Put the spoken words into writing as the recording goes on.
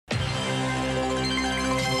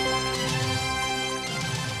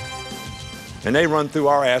and they run through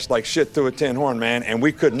our ass like shit through a tin horn, man, and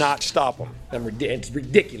we could not stop them. It's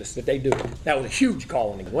ridiculous that they do it. That was a huge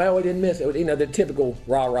call on him. Well, we didn't miss it. The typical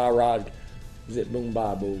rah, rah, rah, zip, boom,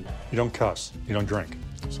 bye, boo. You don't cuss. You don't drink.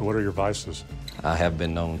 So what are your vices? I have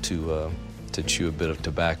been known to chew a bit of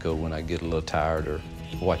tobacco when I get a little tired or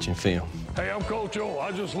watching film. Hey, I'm Coach O.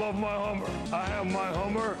 I just love my Hummer. I have my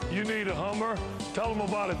Hummer. You need a Hummer. Tell them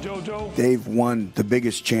about it, JoJo. They've won the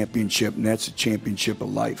biggest championship, and that's a championship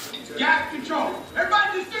of life. Gas control.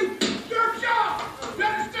 Everybody just do your job. You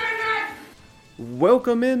understand that?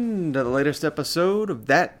 Welcome in to the latest episode of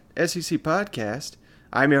That SEC Podcast.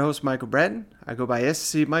 I'm your host, Michael Bratton. I go by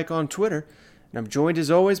SEC Mike on Twitter. And I'm joined as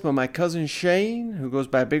always by my cousin Shane, who goes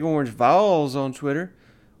by Big Orange Vols on Twitter.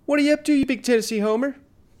 What are you up to, you big Tennessee homer?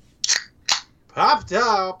 Pop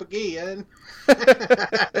top again.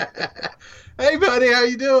 Hey, buddy, how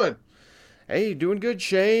you doing? Hey, doing good,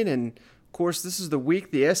 Shane. And, of course, this is the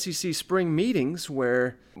week, the SEC spring meetings,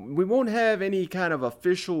 where we won't have any kind of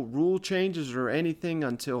official rule changes or anything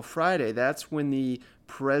until Friday. That's when the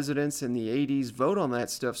presidents and the ADs vote on that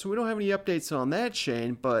stuff. So we don't have any updates on that,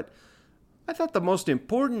 Shane. But I thought the most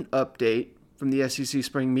important update from the SEC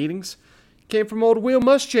spring meetings came from old Will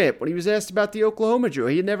Muschamp when he was asked about the Oklahoma drill.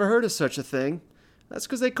 He had never heard of such a thing. That's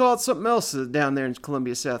because they call it something else down there in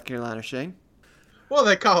Columbia, South Carolina, Shane. What do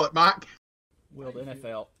they call it, Mike? Well, the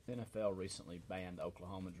NFL recently banned the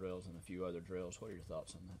Oklahoma drills and a few other drills. What are your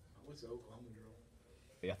thoughts on that? What's the Oklahoma drill?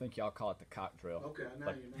 Yeah, I think y'all call it the cock drill. Okay,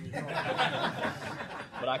 now you know.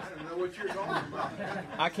 But I don't know what you're talking about.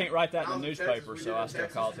 I can't write that in the newspaper, so I still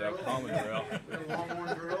call it the Oklahoma drill. The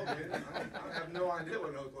Longhorn drill, man. I have no idea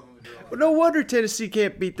what an Oklahoma drill is. Well, no wonder Tennessee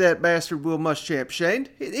can't beat that bastard Will Muschamp, Shane.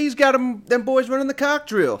 He's got them boys running the cock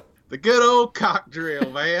drill. The good old cock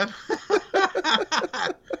drill, man.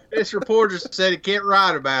 This reporter said he can't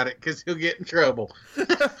write about it because he'll get in trouble.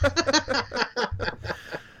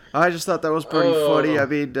 I just thought that was pretty funny. I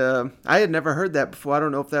mean, I had never heard that before. I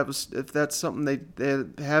don't know if that's something they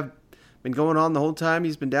have been going on the whole time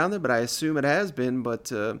he's been down there, but I assume it has been.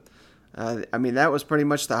 But I mean, that was pretty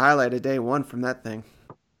much the highlight of day one from that thing.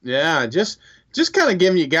 Yeah, just kind of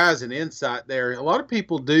giving you guys an insight there. A lot of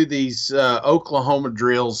people do these Oklahoma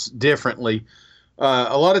drills differently.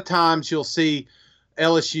 A lot of times you'll see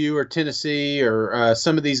LSU or Tennessee or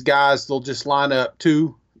some of these guys, they'll just line up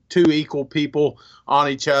two equal people on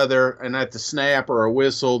each other, and at the snap or a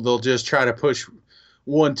whistle, they'll just try to push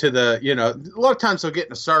one to the, a lot of times they'll get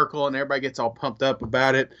in a circle and everybody gets all pumped up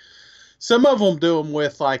about it. Some of them do them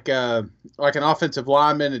with like an offensive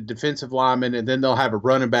lineman, a defensive lineman, and then they'll have a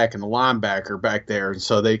running back and a linebacker back there. And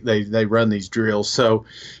so they run these drills. So,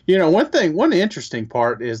 one interesting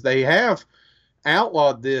part is they have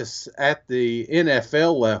outlawed this at the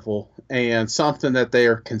NFL level, and something that they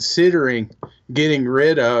are considering getting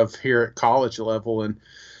rid of here at college level. And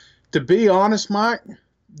to be honest, Mike,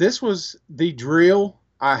 this was the drill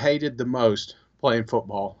I hated the most playing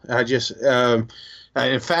football. I just,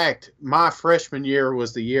 in fact, my freshman year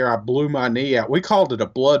was the year I blew my knee out. We called it a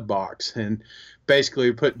blood box, and basically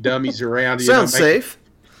we put dummies around. Sounds safe.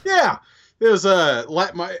 Yeah. It was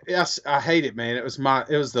I hate it, man. It was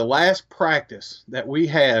the last practice that we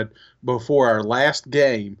had before our last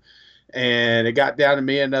game, and it got down to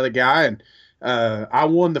me and another guy, and I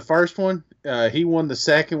won the first one. He won the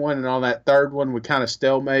second one, and on that third one, we kind of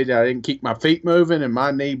stalemated. I didn't keep my feet moving, and my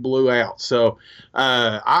knee blew out. So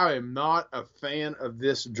I am not a fan of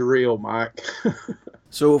this drill, Mike.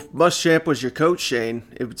 So if Muschamp was your coach, Shane,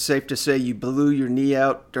 it was safe to say you blew your knee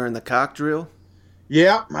out during the cock drill?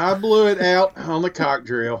 Yeah, I blew it out on the cock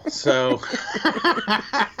drill. So,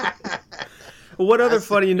 well, what other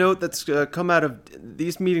funny note that's come out of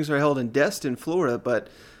these meetings are held in Destin, Florida, but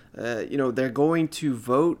they're going to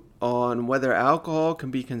vote on whether alcohol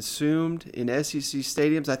can be consumed in SEC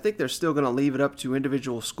stadiums. I think they're still going to leave it up to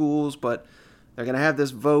individual schools, but they're going to have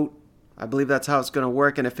this vote. I believe that's how it's going to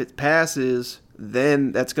work, and if it passes,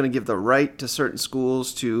 then that's going to give the right to certain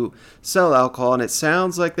schools to sell alcohol. And it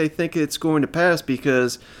sounds like they think it's going to pass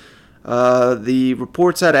because the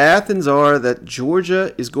reports out of Athens are that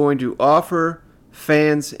Georgia is going to offer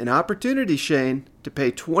fans an opportunity, Shane, to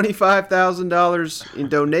pay $25,000 in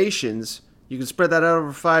donations. You can spread that out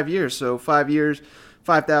over 5 years. So 5 years,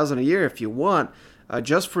 $5,000 a year if you want.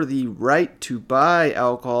 Just for the right to buy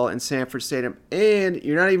alcohol in Sanford Stadium. And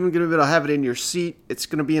you're not even going to be able to have it in your seat. It's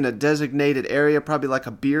going to be in a designated area, probably like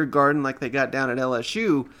a beer garden like they got down at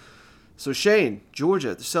LSU. So, Shane,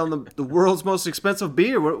 Georgia, they're selling the world's most expensive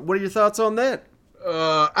beer. What are your thoughts on that?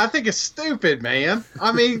 I think it's stupid, man.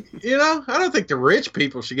 I mean, I don't think the rich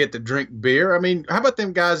people should get to drink beer. I mean, how about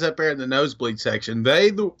them guys up there in the nosebleed section?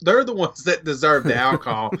 They're the ones that deserve the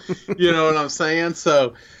alcohol. You know what I'm saying?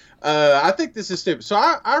 So I think this is stupid. So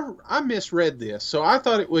I misread this. So I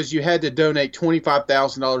thought it was you had to donate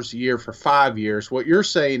 $25,000 a year for 5 years. What you're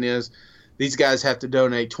saying is these guys have to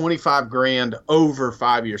donate $25,000 over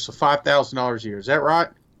 5 years. So $5,000 a year. Is that right?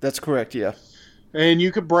 That's correct, yeah. And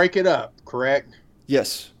you could break it up, correct?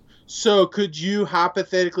 Yes. So could you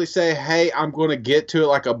hypothetically say, hey, I'm going to get to it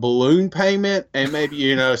like a balloon payment and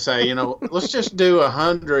maybe, say, let's just do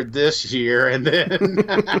 100 this year. And then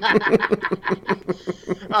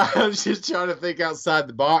I was just trying to think outside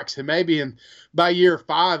the box. And maybe by year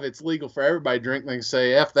 5, it's legal for everybody to drink. They can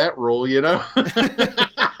say, F that rule,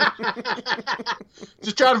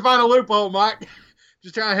 Just trying to find a loophole, Mike.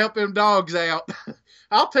 Just trying to help them dogs out.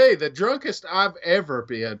 I'll tell you, the drunkest I've ever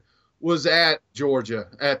been was at Georgia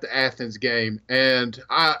at the Athens game, and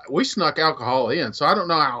we snuck alcohol in. So I don't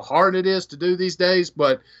know how hard it is to do these days,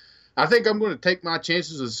 but I think I'm going to take my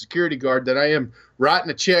chances as a security guard that I am writing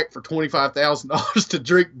a check for $25,000 to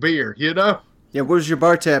drink beer, Yeah, what was your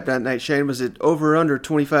bar tab that night, Shane? Was it over or under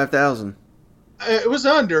 $25,000? It was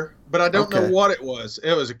under, but I don't know what it was.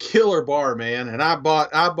 It was a killer bar, man, and I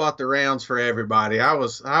bought the rounds for everybody. I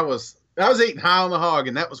was eating high on the hog,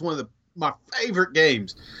 and that was one of my favorite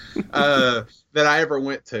games that I ever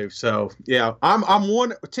went to. So yeah,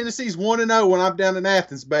 Tennessee's 1-0 when I'm down in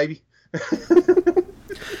Athens, baby.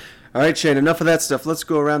 All right, Shane, enough of that stuff. Let's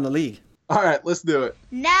go around the league. All right, let's do it.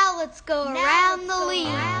 Now let's go around the league.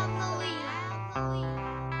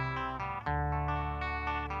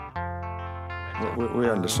 We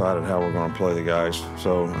hadn't decided how we're going to play the guys,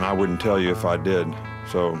 and I wouldn't tell you if I did.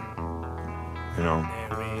 So, I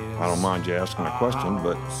don't mind you asking a question,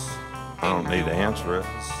 but I don't need to answer it.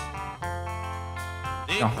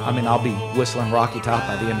 I'll be whistling Rocky Top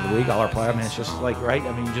by the end of the week. All our players, it's just like, right?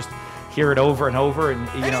 You just hear it over and over, and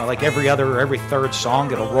like every third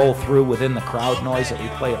song, it'll roll through within the crowd noise that we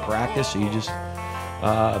play at practice. So you just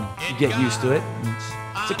you get used to it.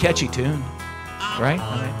 It's a catchy tune, right?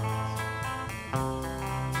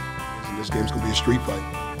 This game's gonna be a street fight.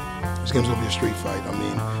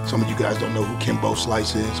 Some of you guys don't know who Kimbo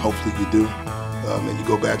Slice is. Hopefully you do. And you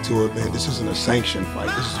go back to it, man, this isn't a sanctioned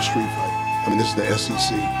fight. This is a street fight. This is the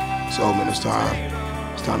SEC. So, man, it's time.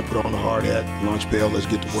 It's time to put on the hard hat, lunch pail, let's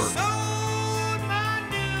get to work.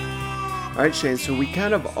 All right, Shane, so we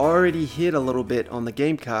kind of already hit a little bit on the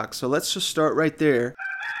Gamecocks, so let's just start right there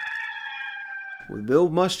with Will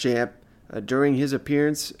Muschamp during his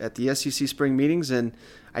appearance at the SEC spring meetings. And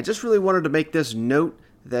I just really wanted to make this note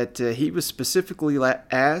that he was specifically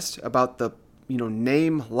asked about the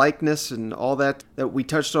name, likeness, and all that we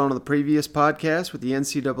touched on the previous podcast with the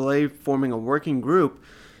NCAA forming a working group.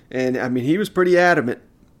 And, he was pretty adamant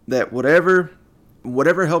that whatever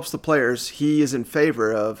helps the players, he is in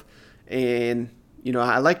favor of. And,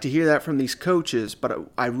 I like to hear that from these coaches, but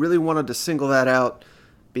I really wanted to single that out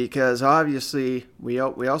because, obviously, we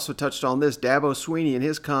also touched on this, Dabo Swinney and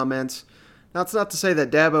his comments. Now, it's not to say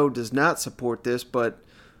that Dabo does not support this, but,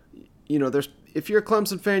 if you're a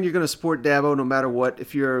Clemson fan, you're going to support Dabo no matter what.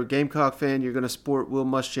 If you're a Gamecock fan, you're going to support Will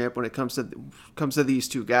Muschamp when it comes to these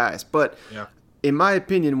two guys. But in my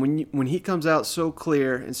opinion, when he comes out so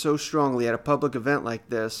clear and so strongly at a public event like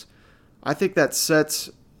this, I think that sets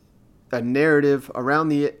a narrative around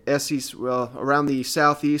the SEC, around the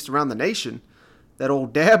Southeast, around the nation, that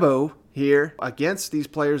old Dabo here against these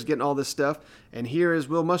players getting all this stuff, and here is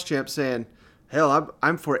Will Muschamp saying, hell,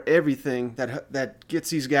 I'm for everything that gets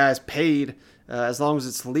these guys paid as long as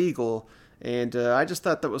it's legal. And I just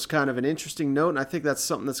thought that was kind of an interesting note, and I think that's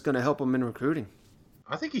something that's going to help him in recruiting.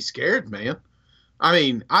 I think he's scared, man.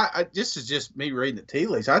 This is just me reading the tea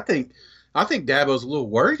leaves. I think Dabo's a little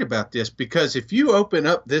worried about this because if you open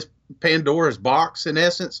up this Pandora's box, in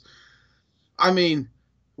essence,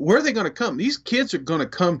 where are they going to come? These kids are going to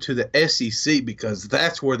come to the SEC because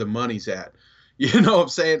that's where the money's at. You know what I'm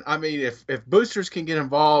saying? If boosters can get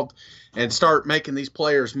involved and start making these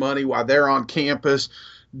players money while they're on campus,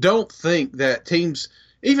 don't think that teams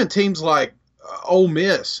like Ole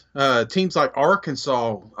Miss, teams like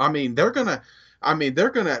Arkansas, they're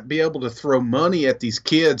gonna be able to throw money at these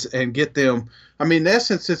kids and get them. In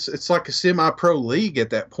essence, it's like a semi-pro league at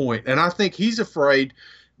that point. And I think he's afraid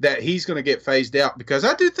that he's going to get phased out because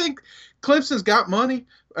I do think Clemson's got money.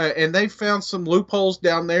 And they found some loopholes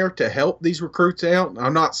down there to help these recruits out.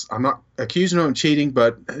 I'm not accusing them of cheating,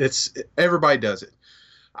 but everybody does it.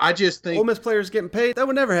 I just think Ole Miss players getting paid, that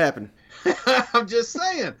would never happen. I'm just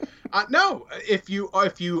saying. No, if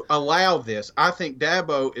you allow this, I think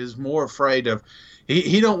Dabo is more afraid of.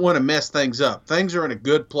 He don't want to mess things up. Things are in a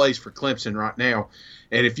good place for Clemson right now,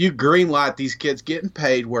 and if you greenlight these kids getting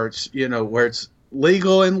paid where it's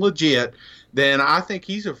legal and legit, then I think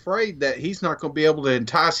he's afraid that he's not going to be able to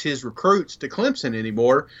entice his recruits to Clemson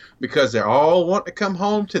anymore because they're all wanting to come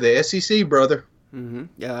home to the SEC, brother. Mm-hmm.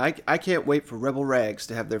 Yeah, I can't wait for Rebel Rags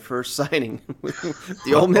to have their first signing with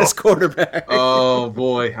the Ole Miss quarterback. Oh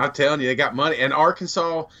boy, I'm telling you, they got money. And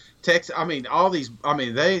Arkansas, Texas. I mean, all these. I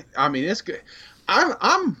mean, it's good.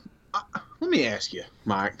 Let me ask you,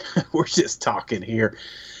 Mike. We're just talking here.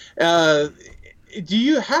 How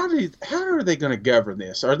are they going to govern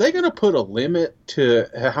this? Are they going to put a limit to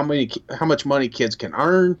how much money kids can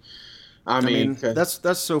earn? I mean,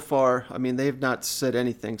 that's so far. I mean, they've not said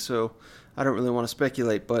anything, so I don't really want to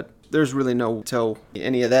speculate, but there's really no tell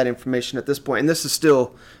any of that information at this point. And this is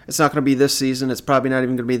still, it's not going to be this season. It's probably not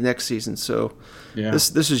even going to be the next season. So yeah.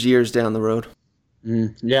 This is years down the road.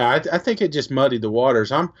 Yeah, I think it just muddied the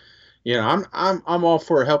waters. I'm all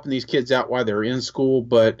for helping these kids out while they're in school,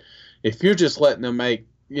 but if you're just letting them make,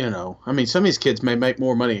 some of these kids may make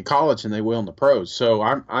more money in college than they will in the pros.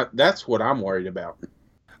 So that's what I'm worried about.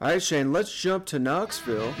 All right, Shane, let's jump to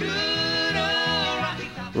Knoxville.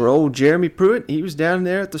 Where old Jeremy Pruitt, he was down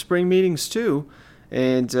there at the spring meetings too.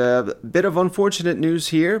 And a bit of unfortunate news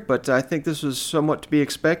here, but I think this was somewhat to be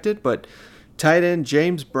expected. But tight end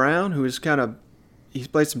James Brown, who is he's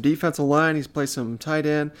played some defensive line, he's played some tight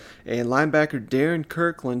end, and linebacker Darren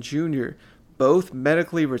Kirkland Jr., both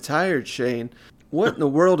medically retired, Shane. What in the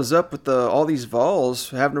world is up with all these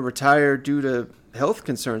Vols having to retire due to health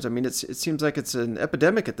concerns? I mean, it seems like it's an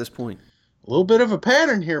epidemic at this point. A little bit of a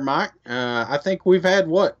pattern here, Mike. I think we've had,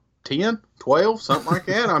 10, 12, something like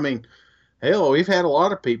that? I mean, hell, we've had a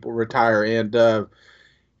lot of people retire. And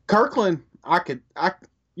Kirkland,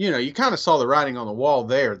 you kind of saw the writing on the wall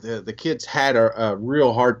there. The kid's had a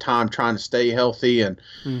real hard time trying to stay healthy. And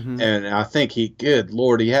and I think good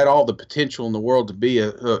Lord, he had all the potential in the world to be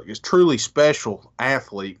a truly special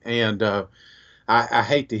athlete. And I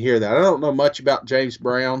hate to hear that. I don't know much about James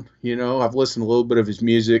Brown. I've listened to a little bit of his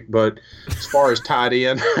music, but as far as tight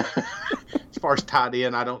end,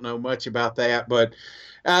 I don't know much about that. But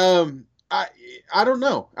I don't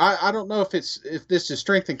know. I don't know if this is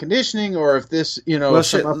strength and conditioning or if this,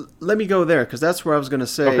 Well, let me go there because that's where I was going to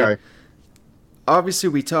say. Okay. Obviously,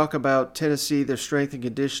 we talk about Tennessee, their strength and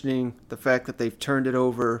conditioning, the fact that they've turned it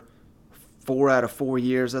over 4 out of 4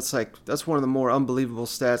 years. That's one of the more unbelievable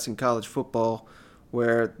stats in college football.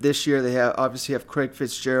 Where this year they obviously have Craig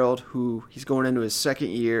Fitzgerald, who he's going into his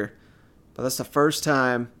second year, but that's the first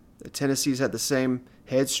time that Tennessee's had the same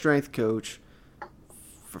head strength coach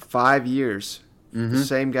for 5 years. The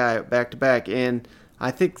same guy back to back, and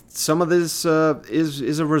I think some of this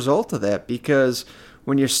is a result of that because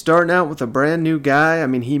when you're starting out with a brand new guy, I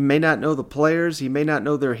mean, he may not know the players, he may not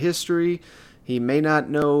know their history, he may not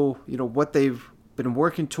know what they've been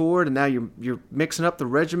working toward, and now you're mixing up the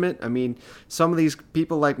regiment. I mean, some of these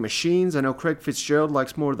people like machines. I know Craig Fitzgerald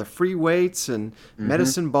likes more of the free weights and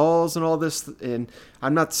medicine balls and all this, and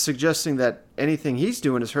I'm not suggesting that anything he's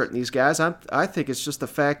doing is hurting these guys. I think it's just the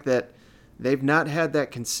fact that they've not had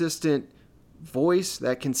that consistent voice,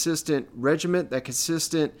 that consistent regiment, that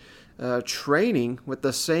consistent training with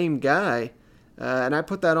the same guy. And I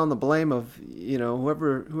put that on the blame of,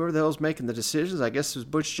 whoever the hell's making the decisions. I guess it was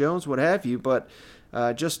Butch Jones, what have you. But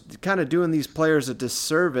just kind of doing these players a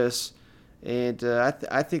disservice. And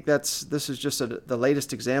I think this is just the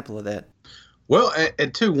latest example of that. Well,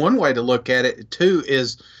 and too, one way to look at it, too,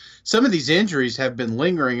 is some of these injuries have been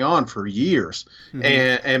lingering on for years.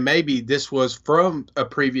 And maybe this was from a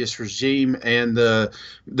previous regime and the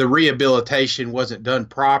rehabilitation wasn't done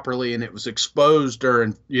properly and it was exposed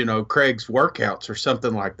during, Craig's workouts or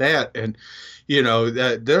something like that. And,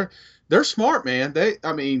 they're smart, man.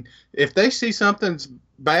 If they see something's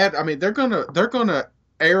bad, they're gonna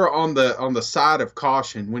err on the side of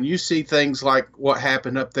caution. When you see things like what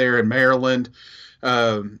happened up there in Maryland,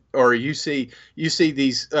 or you see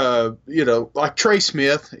these, like Trey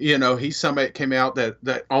Smith, he's somebody that came out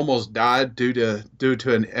that almost died due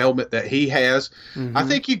to an ailment that he has. I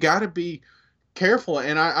think you got to be careful,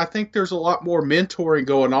 and I think there's a lot more mentoring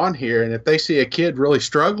going on here. And if they see a kid really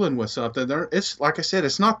struggling with something, it's like I said,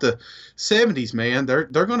 it's not the 70s, man. They're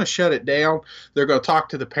going to shut it down. They're going to talk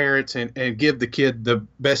to the parents and give the kid the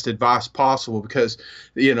best advice possible because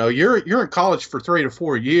you're in college for 3 to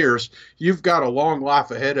 4 years. You've got a long life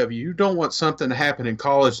ahead of you. You don't want something to happen in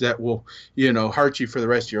college that will hurt you for the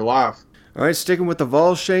rest of your life. All right, sticking with the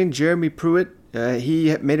Vols, Shane, Jeremy Pruitt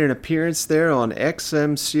He made an appearance there on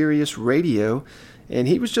XM Sirius Radio, and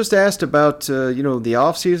he was just asked about the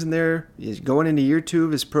offseason there. He's going into year 2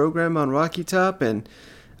 of his program on Rocky Top, and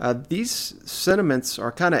these sentiments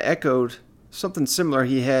are kind of echoed. Something similar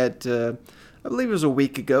he had, I believe it was a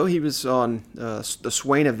week ago. He was on the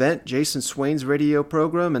Swain Event, Jason Swain's radio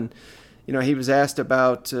program, and he was asked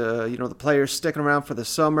about the players sticking around for the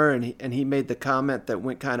summer, and he made the comment that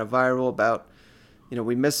went kind of viral about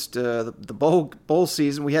we missed the bowl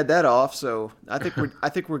season. We had that off, so I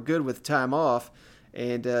think we're good with time off.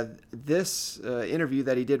 And this interview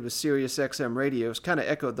that he did with Sirius XM Radio has kind of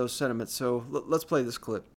echoed those sentiments. So let's play this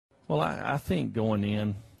clip. Well, I think going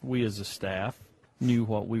in, we as a staff knew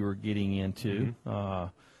what we were getting into.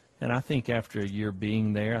 And I think after a year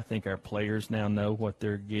being there, I think our players now know what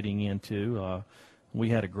they're getting into. We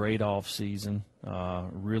had a great off season,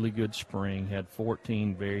 really good spring, had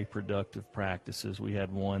 14 very productive practices. We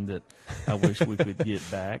had one that I wish we could get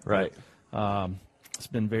back. Right. But, it's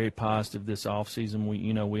been very positive this off season.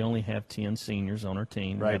 We only have 10 seniors on our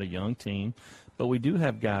team. Right. We got a young team, but we do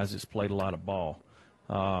have guys that's played a lot of ball.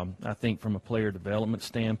 I think from a player development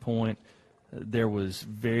standpoint, there was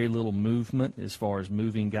very little movement as far as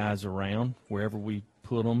moving guys around wherever we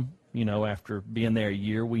put them. After being there a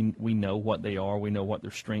year, we know what they are. We know what their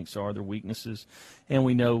strengths are, their weaknesses, and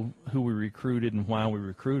we know who we recruited and why we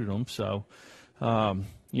recruited them. So,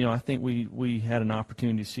 I think we had an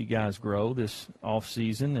opportunity to see guys grow this off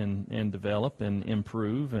season and develop and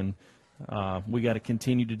improve, and we got to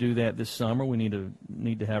continue to do that this summer. We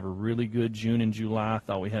need to have a really good June and July. I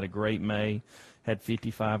thought we had a great May. Had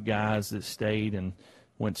 55 guys that stayed and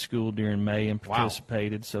went to school during May and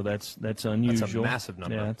participated. Wow. So that's unusual. That's a massive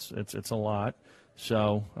number. Yeah, it's a lot.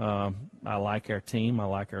 So I like our team, I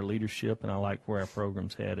like our leadership, and I like where our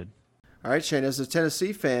program's headed. All right, Shane, as a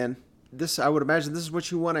Tennessee fan, I would imagine this is what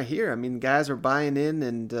you want to hear. I mean, guys are buying in,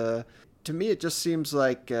 and to me it just seems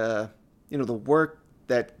like the work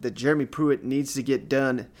that Jeremy Pruitt needs to get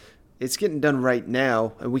done, it's getting done right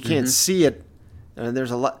now, and we can't see it. And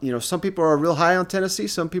there's a lot, some people are real high on Tennessee,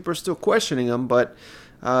 some people are still questioning them, but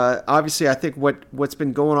obviously I think what's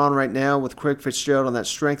been going on right now with Craig Fitzgerald on that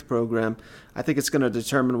strength program, I think it's going to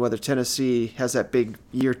determine whether Tennessee has that big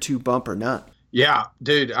year 2 bump or not. Yeah,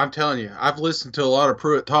 dude, I'm telling you, I've listened to a lot of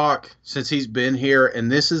Pruitt talk since he's been here,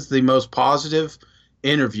 and this is the most positive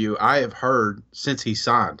interview I have heard since he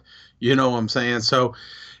signed. You know what I'm saying? So,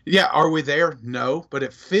 yeah, are we there? No, but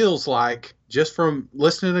it feels like, just from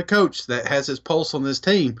listening to a coach that has his pulse on this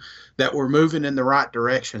team, that we're moving in the right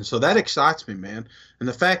direction. So that excites me, man. And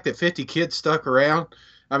the fact that 50 kids stuck around,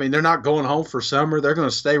 I mean, they're not going home for summer. They're going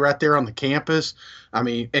to stay right there on the campus. I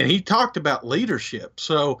mean, and he talked about leadership.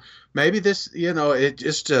 So maybe this, it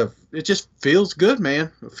just feels good,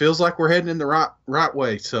 man. It feels like we're heading in the right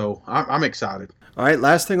way. So I'm excited. All right,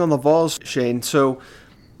 last thing on the Vols, Shane. So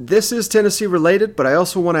this is Tennessee related, but I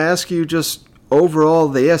also want to ask you just overall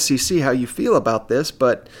the SEC how you feel about this.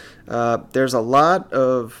 But there's a lot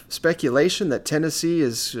of speculation that Tennessee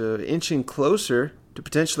is inching closer to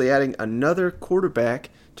potentially adding another quarterback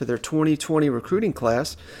to their 2020 recruiting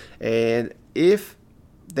class. And if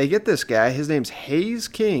they get this guy, his name's Hayes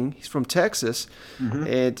King. He's from Texas.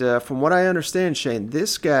 And from what I understand, Shane,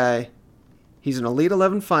 this guy, he's an Elite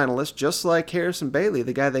 11 finalist, just like Harrison Bailey,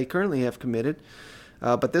 the guy they currently have committed.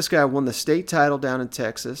 But this guy won the state title down in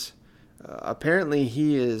Texas. Apparently,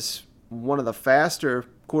 he is one of the faster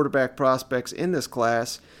quarterback prospects in this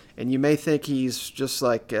class, and you may think he's just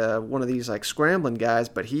like one of these like scrambling guys,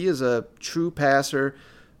 but he is a true passer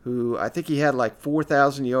who I think he had like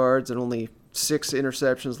 4,000 yards and only 6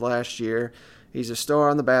 interceptions last year. He's a star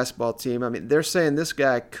on the basketball team. I mean, they're saying this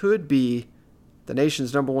guy could be the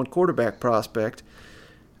nation's #1 quarterback prospect.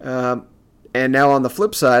 And now on the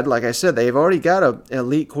flip side, like I said, they've already got an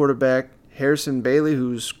elite quarterback, Harrison Bailey,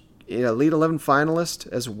 who's an Elite 11 finalist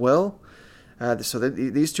as well. So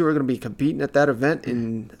these two are going to be competing at that event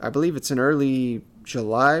in, I believe it's in early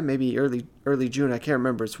July, maybe early June. I can't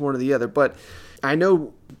remember. It's one or the other. But I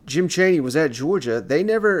know Jim Chaney was at Georgia. They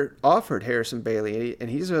never offered Harrison Bailey, and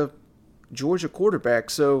he's a Georgia quarterback.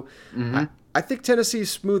 So I think Tennessee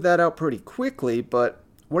smoothed that out pretty quickly. But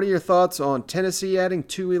what are your thoughts on Tennessee adding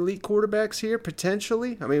 2 elite quarterbacks here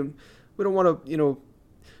potentially? I mean, we don't want to,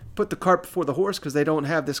 put the cart before the horse because they don't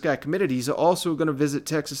have this guy committed. He's also going to visit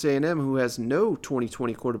Texas A&M, who has no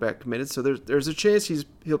 2020 quarterback committed. So there's a chance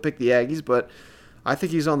he'll pick the Aggies, but I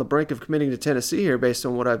think he's on the brink of committing to Tennessee here based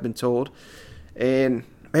on what I've been told. And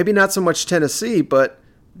maybe not so much Tennessee, but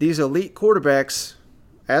these elite quarterbacks,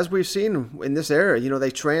 as we've seen in this era,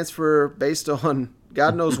 they transfer based on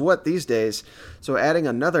God knows what these days. So adding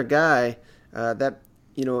another guy that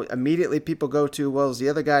immediately people go to, well, is the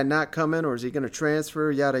other guy not coming or is he going to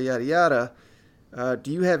transfer, yada, yada, yada.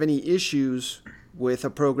 Do you have any issues with a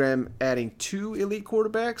program adding 2 elite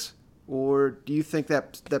quarterbacks, or do you think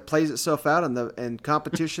that plays itself out and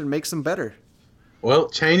competition makes them better? Well,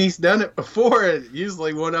 Chaney's done it before.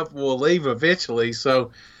 Usually one of them will leave eventually.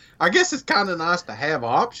 So I guess it's kind of nice to have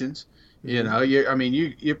options.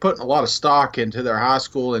 You're putting a lot of stock into their high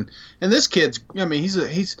school, and this kid's, he's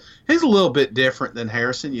a little bit different than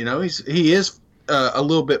Harrison. He is a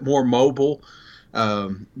little bit more mobile.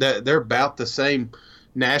 That they're about the same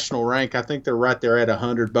national rank. I think they're right there at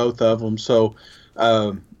 100, both of them. So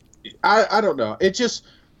I don't know. It just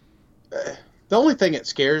the only thing that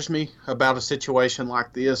scares me about a situation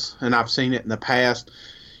like this, and I've seen it in the past,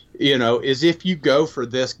 is if you go for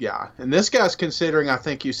this guy, and this guy's considering, I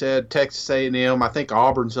think you said Texas A&M, I think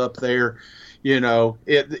Auburn's up there,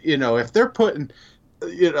 if they're putting,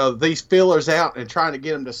 these fillers out and trying to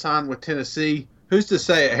get them to sign with Tennessee, who's to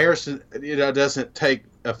say Harrison, doesn't take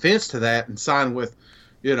offense to that and sign with,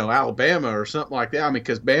 Alabama or something like that?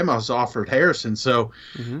 Because Bama's offered Harrison. So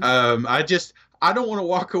I don't want to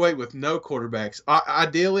walk away with no quarterbacks.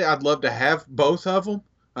 Ideally, I'd love to have both of them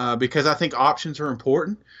because I think options are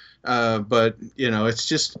important. But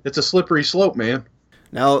it's a slippery slope, man.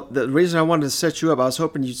 Now, the reason I wanted to set you up, I was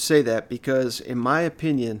hoping you'd say that because, in my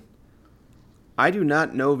opinion, I do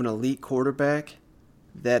not know of an elite quarterback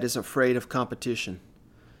that is afraid of competition.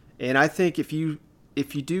 And I think if you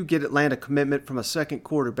do get Atlanta commitment from a second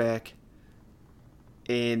quarterback,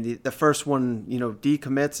 and the first one,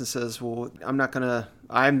 decommits and says, well, I'm not going to,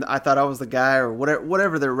 I thought I was the guy, or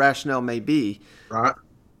whatever their rationale may be. Right.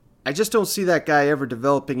 I just don't see that guy ever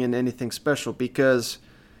developing in anything special because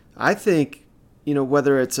I think,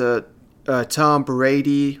 whether it's a Tom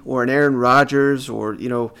Brady or an Aaron Rodgers or,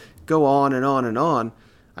 go on and on and on.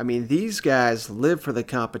 I mean, these guys live for the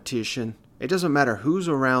competition. It doesn't matter who's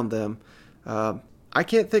around them. I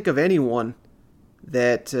can't think of anyone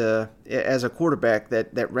that, as a quarterback,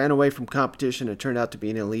 that ran away from competition and turned out to be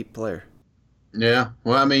an elite player. Yeah.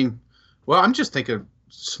 Well, I'm just thinking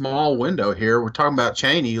small window here. We're talking about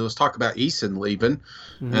Chaney. Let's talk about Eason leaving,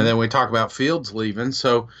 and then we talk about Fields leaving.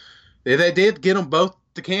 So they did get them both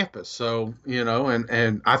to campus. So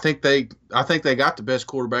and I think they got the best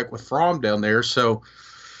quarterback with Fromm down there. So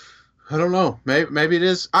I don't know. Maybe it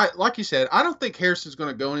is. Like you said, I don't think Harrison's going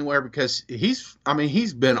to go anywhere because he's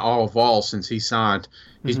been all of all since he signed.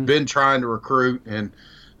 He's been trying to recruit, and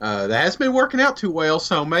that hasn't been working out too well.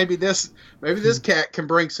 So maybe this cat can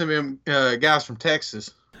bring some of them guys from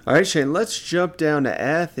Texas. All right, Shane. Let's jump down to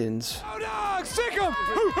Athens.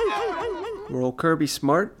 Where old Kirby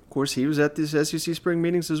Smart, of course, he was at these SEC spring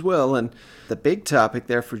meetings as well. And the big topic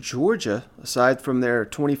there for Georgia, aside from their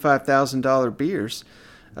 $25,000 beers,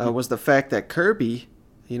 was the fact that Kirby,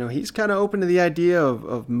 he's kind of open to the idea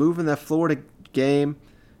of moving that Florida game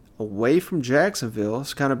away from Jacksonville.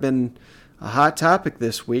 It's kind of been a hot topic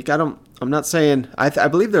this week. I'm not saying I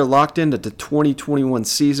believe they're locked into the 2021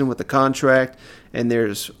 season with the contract, and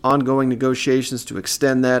there's ongoing negotiations to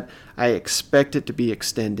extend that. I expect it to be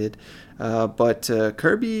extended, but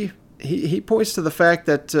Kirby he points to the fact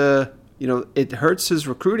that it hurts his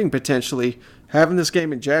recruiting potentially having this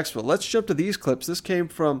game in Jacksonville. Let's jump to these clips. This came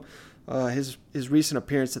from his recent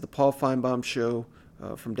appearance at the Paul Feinbaum show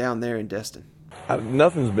from down there in Destin.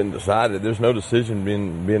 Nothing's been decided. There's no decision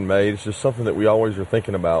being made. It's just something that we always are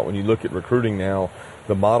thinking about. When you look at recruiting now,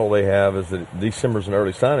 the model they have is that December's an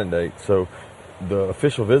early signing date. So the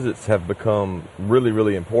official visits have become really,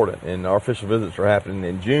 really important. And our official visits are happening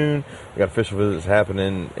in June. We got official visits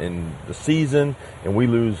happening in the season. And we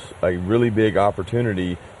lose a really big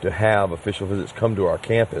opportunity to have official visits come to our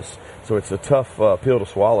campus. So it's a tough pill to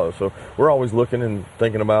swallow. So we're always looking and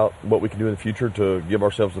thinking about what we can do in the future to give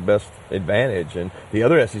ourselves the best advantage. And the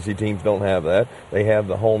other SEC teams don't have that. They have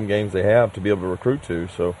the home games they have to be able to recruit to.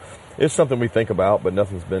 So it's something we think about, but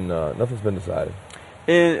nothing's been decided.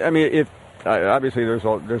 And obviously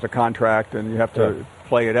there's a contract and you have to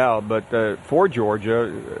play it out. But for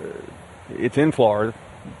Georgia, it's in Florida.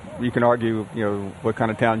 You can argue, what kind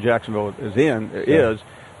of town Jacksonville is.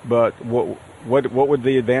 But what would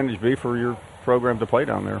the advantage be for your program to play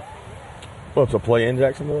down there? Well, to play in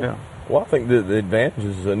Jacksonville? Yeah. Well, I think the advantage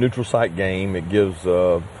is a neutral site game. It gives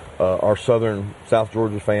our South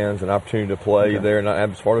Georgia fans an opportunity to play there and not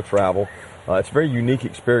have as far to travel. It's a very unique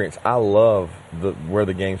experience. I love where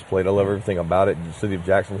the game's played. I love everything about it. The city of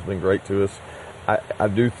Jacksonville's been great to us. I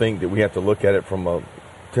do think that we have to look at it from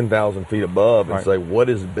 10,000 feet above and say what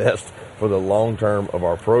is best for the long term of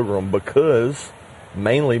our program, because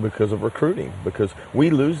mainly because of recruiting, because we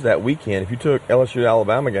lose that weekend. If you took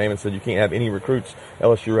LSU-Alabama game and said you can't have any recruits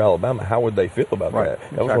LSU or Alabama, how would they feel about that?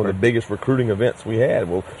 That was one of the biggest recruiting events we had.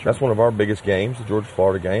 Well, that's one of our biggest games, the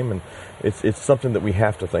Georgia-Florida game, and it's something that we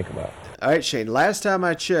have to think about. All right, Shane, last time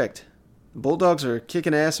I checked, the Bulldogs are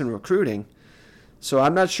kicking ass in recruiting, so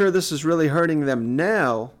I'm not sure this is really hurting them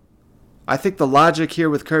now. I think the logic here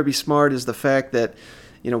with Kirby Smart is the fact that,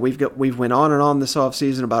 we've went on and on this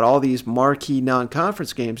offseason about all these marquee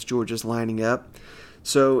non-conference games Georgia's lining up.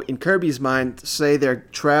 So in Kirby's mind, say they're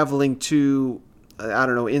traveling to,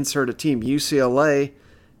 insert a team, UCLA,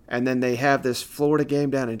 and then they have this Florida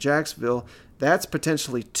game down in Jacksonville. That's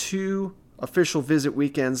potentially 2 official visit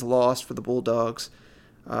weekends lost for the Bulldogs.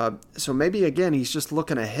 So maybe, again, he's just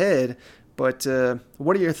looking ahead. But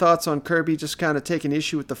what are your thoughts on Kirby just kind of taking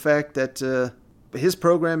issue with the fact that his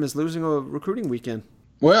program is losing a recruiting weekend?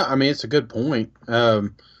 Well, I mean, it's a good point.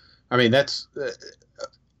 That's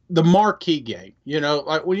the marquee game.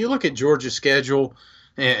 Like when you look at Georgia's schedule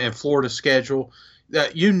and Florida's schedule,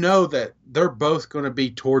 that that they're both going to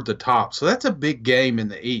be toward the top. So that's a big game in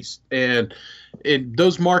the East. And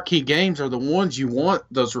those marquee games are the ones you want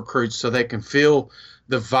those recruits so they can feel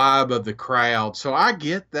the vibe of the crowd. So I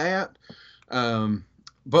get that.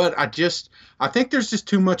 But I think there's just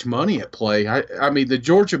too much money at play. I mean, the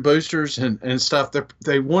Georgia boosters and stuff,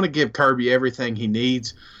 they want to give Kirby everything he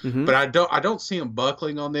needs, but I don't see him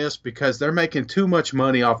buckling on this because they're making too much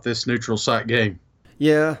money off this neutral site game.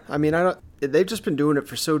 Yeah, I mean, they've just been doing it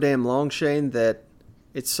for so damn long, Shane, that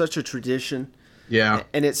it's such a tradition. Yeah.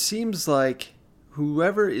 And it seems like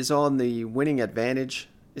whoever is on the winning advantage,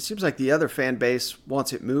 it seems like the other fan base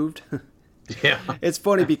wants it moved. Yeah. It's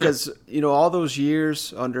funny because, all those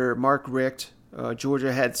years under Mark Richt,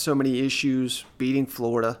 Georgia had so many issues beating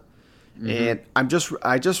Florida. And I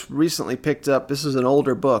just recently picked up, this is an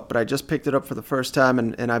older book, but I just picked it up for the first time,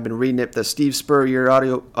 and I've been reading it, the Steve Spurrier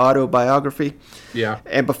autobiography. Yeah.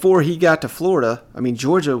 And before he got to Florida, I mean,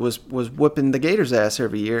 Georgia was whooping the Gators' ass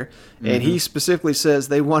every year. And he specifically says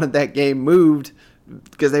they wanted that game moved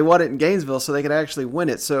because they want it in Gainesville so they could actually win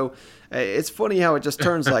it. So it's funny how it just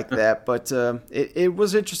turns like that. But it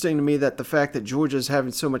was interesting to me that the fact that Georgia's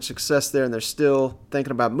having so much success there and they're still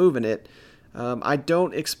thinking about moving it. I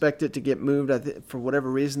don't expect it to get moved. For whatever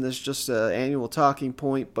reason, there's just an annual talking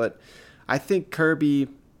point. But I think Kirby,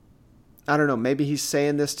 I don't know, maybe he's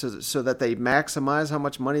saying this so that they maximize how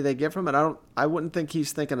much money they get from it. I wouldn't think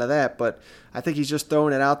he's thinking of that. But I think he's just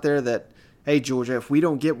throwing it out there that, hey, Georgia, if we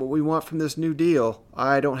don't get what we want from this new deal,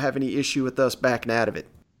 I don't have any issue with us backing out of it.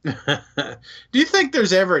 Do you think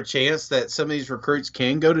there's ever a chance that some of these recruits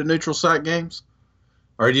can go to neutral site games?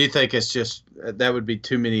 Or do you think it's just that would be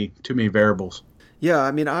too many variables? Yeah,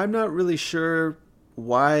 I mean, I'm not really sure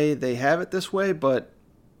why they have it this way, but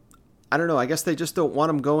I don't know. I guess they just don't want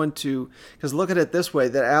them going to – because look at it this way,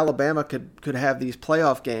 that Alabama could have these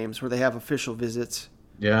playoff games where they have official visits.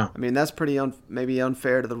 Yeah. I mean, that's pretty maybe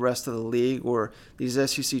unfair to the rest of the league, or these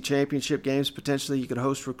SEC championship games, potentially you could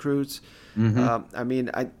host recruits. I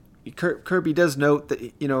mean, Kirby does note that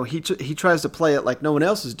he tries to play it like no one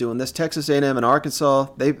else is doing this. Texas A&M and Arkansas,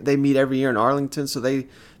 they meet every year in Arlington, so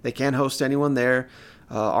they can't host anyone there.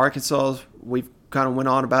 Arkansas, we've kind of went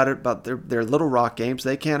on about it, about their Little Rock games.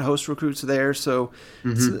 They can't host recruits there, so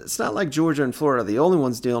it's not like Georgia and Florida are the only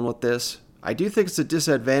ones dealing with this. I do think it's a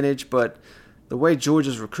disadvantage, but the way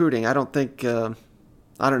Georgia's recruiting, I don't think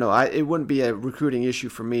I don't know. It wouldn't be a recruiting issue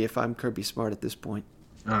for me if I'm Kirby Smart at this point.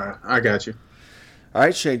 All right, I got you. All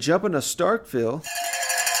right, Shane, jumping to Starkville.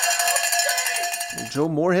 Joe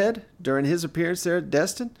Moorhead, during his appearance there at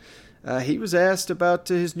Destin, he was asked about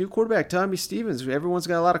his new quarterback, Tommy Stevens. Everyone's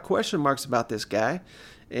got a lot of question marks about this guy.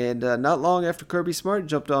 And not long after Kirby Smart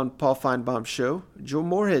jumped on Paul Feinbaum's show, Joe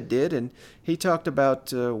Moorhead did, and he talked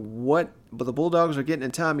about what the Bulldogs are getting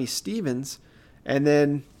in Tommy Stevens. And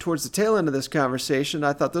then towards the tail end of this conversation,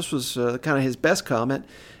 I thought this was kind of his best comment.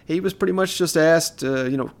 He was pretty much just asked,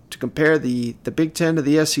 to compare the Big Ten to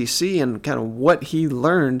the SEC and kind of what he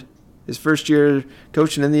learned his first year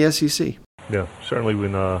coaching in the SEC. Yeah, certainly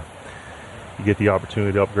when you get the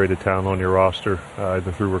opportunity to upgrade the talent on your roster,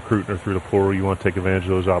 either through recruiting or through the portal, you want to take advantage of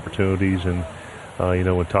those opportunities. And,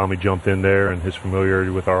 when Tommy jumped in there and his familiarity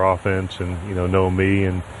with our offense and, knowing me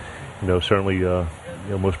and, certainly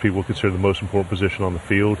most people consider the most important position on the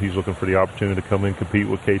field. He's looking for the opportunity to come in, compete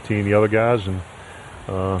with KT and the other guys, and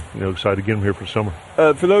excited to get him here for the summer.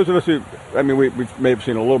 For those of us who, we may have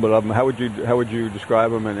seen a little bit of him. How would you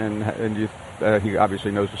describe him? And he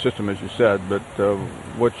obviously knows the system, as you said. But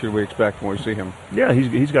what should we expect when we see him? Yeah,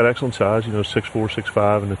 he's got excellent size. 6'4",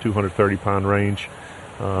 6'5", in the 230-pound range.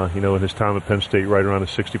 In his time at Penn State, right around a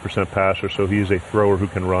 60% passer, so he is a thrower who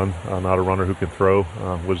can run, not a runner who can throw.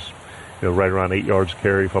 Was right around 8 yards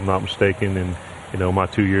carry, if I'm not mistaken. And my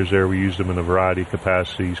 2 years there, we used him in a variety of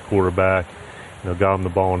capacities. Quarterback, got him the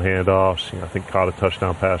ball in handoffs. I think caught a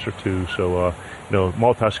touchdown pass or two. So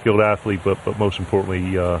multi-skilled athlete, but most importantly,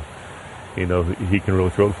 he can really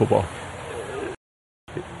throw the football.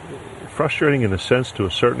 Frustrating in a sense to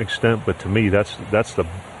a certain extent, but to me, that's the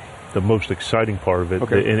most exciting part of it.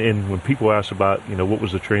 Okay. And when people ask about, what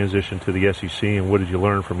was the transition to the SEC and what did you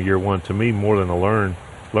learn from year one, to me, more than a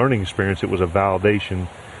learning experience, it was a validation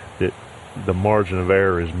that the margin of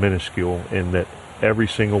error is minuscule, and that every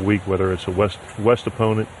single week, whether it's a west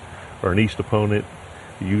opponent or an east opponent,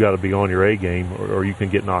 you got to be on your A game or you can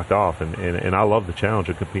get knocked off. And I love the challenge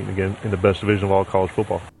of competing again in the best division of all college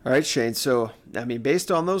football. All right, Shane. So,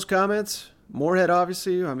 based on those comments, Moorhead,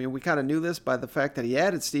 obviously, we kind of knew this by the fact that he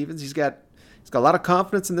added Stevens. He's got a lot of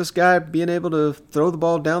confidence in this guy being able to throw the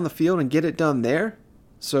ball down the field and get it done there.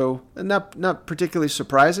 So, not particularly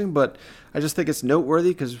surprising, but I just think it's noteworthy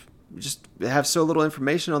because we just have so little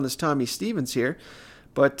information on this Tommy Stevens here.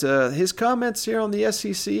 But his comments here on the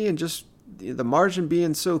SEC and just the margin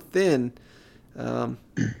being so thin, I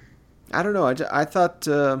don't know. I thought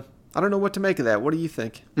I don't know what to make of that. What do you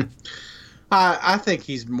think? I think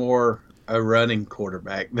he's more a running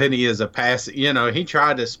quarterback than he is a passing. He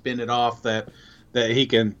tried to spin it off that he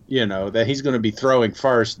can, that he's going to be throwing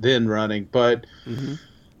first, then running. But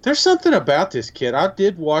there's something about this kid. I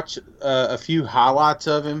did watch a few highlights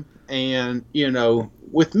of him, and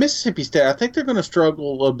with Mississippi State, I think they're going to struggle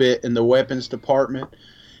a little bit in the weapons department.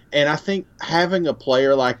 And I think having a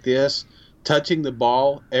player like this touching the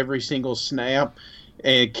ball every single snap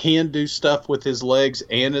and can do stuff with his legs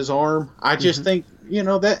and his arm, I just think,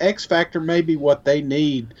 that X factor may be what they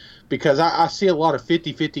need, because I see a lot of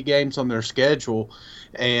 50-50 games on their schedule.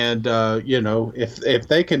 And, if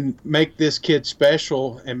they can make this kid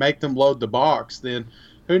special and make them load the box, then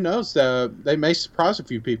who knows? They may surprise a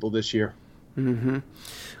few people this year. Mm-hmm.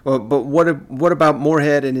 Well, but what about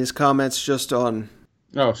Moorhead and his comments just on...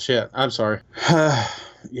 Oh, shit. I'm sorry.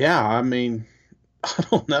 Yeah, I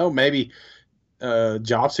don't know. Maybe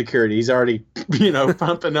job security. He's already,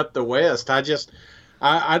 pumping up the West. That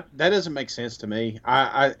doesn't make sense to me.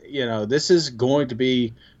 This is going to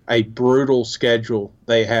be a brutal schedule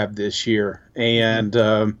they have this year. And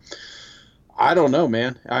I don't know,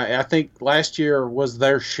 man. I think last year was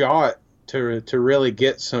their shot to really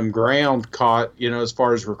get some ground caught, as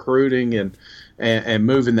far as recruiting and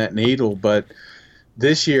moving that needle. But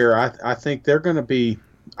this year, I think they're going to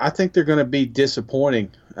be disappointing,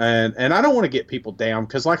 and I don't want to get people down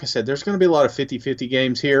because, like I said, there's going to be a lot of 50-50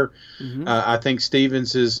 games here. I think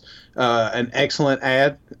Stevens is an excellent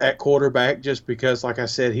add at quarterback just because, like I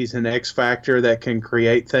said, he's an X factor that can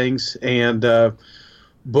create things. And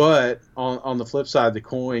but on the flip side of the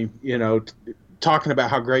coin, talking about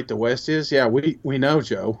how great the West is, yeah, we know,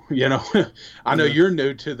 Joe. I know you're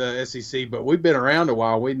new to the SEC, but we've been around a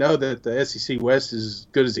while. We know that the SEC West is as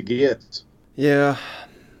good as it gets. Yeah,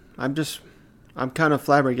 I'm kind of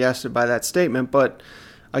flabbergasted by that statement. But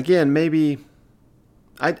again, maybe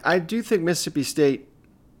I do think Mississippi State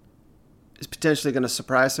is potentially going to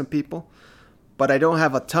surprise some people, but I don't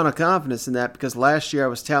have a ton of confidence in that because last year I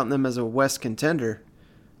was touting them as a West contender,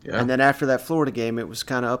 and then after that Florida game, it was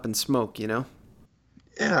kind of up in smoke,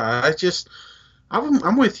 Yeah,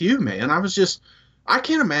 I'm with you, man. I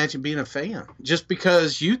can't imagine being a fan just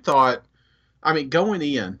because you thought, going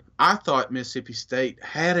in, I thought Mississippi State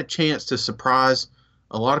had a chance to surprise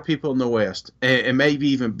a lot of people in the West and maybe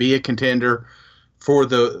even be a contender for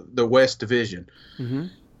the West Division. Mm-hmm.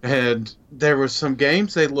 And there were some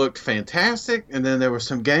games they looked fantastic, and then there were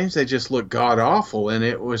some games they just looked god-awful. And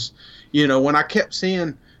it was, when I kept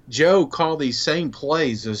seeing Joe call these same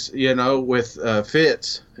plays as with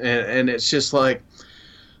Fitz, and it's just like,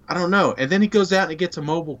 I don't know. And then he goes out and he gets a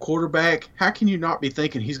mobile quarterback. How can you not be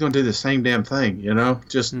thinking he's going to do the same damn thing?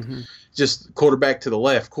 Just quarterback to the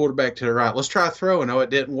left, quarterback to the right. Let's try throwing. No, it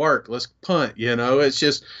didn't work. Let's punt. It's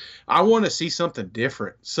just, I want to see something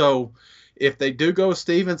different. So if they do go with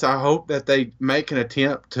Stevens, I hope that they make an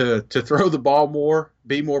attempt to throw the ball more,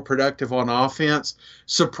 be more productive on offense,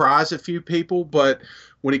 surprise a few people. But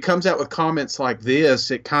when he comes out with comments like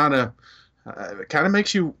this, it kind of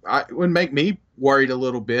makes you. It would make me worried a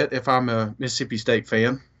little bit if I'm a Mississippi State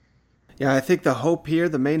fan. Yeah, I think the hope here,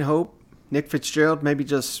 the main hope, Nick Fitzgerald, maybe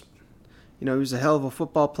just, he was a hell of a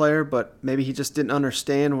football player, but maybe he just didn't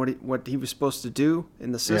understand what he was supposed to do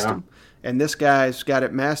in the system. Yeah. And this guy's got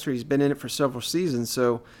it mastered. He's been in it for several seasons,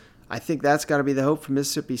 so I think that's got to be the hope for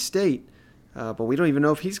Mississippi State. But we don't even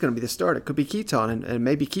know if he's going to be the starter. It could be Keaton, and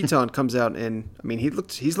maybe Keaton comes out and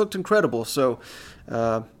he's looked incredible. So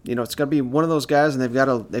it's going to be one of those guys, and they've got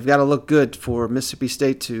to look good for Mississippi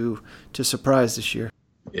State to surprise this year.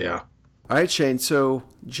 Yeah. All right, Shane. So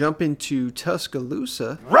jump into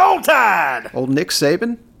Tuscaloosa. Roll Tide! Old Nick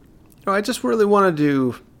Saban. I just really want to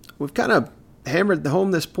do. We've kind of hammered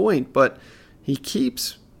home this point, but he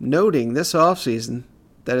keeps noting this offseason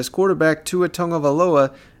that his quarterback Tua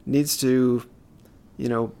Tagovailoa needs to,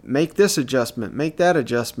 make this adjustment, make that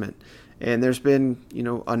adjustment. And there's been,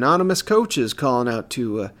 anonymous coaches calling out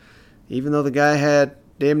Tua, even though the guy had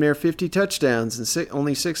damn near 50 touchdowns and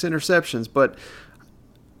only 6 interceptions. But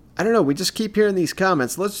I don't know. We just keep hearing these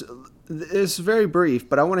comments. It's very brief,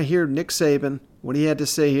 but I want to hear Nick Saban, what he had to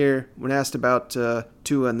say here when asked about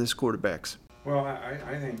Tua and his quarterbacks. Well,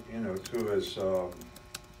 I think, Tua's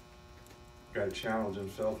got to challenge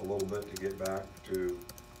himself a little bit to get back to,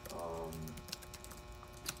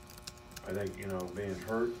 I think, being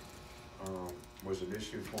hurt was an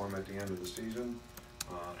issue for him at the end of the season.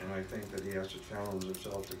 And I think that he has to challenge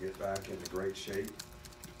himself to get back into great shape,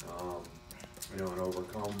 and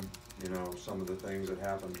overcome, some of the things that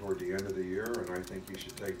happened toward the end of the year. And I think he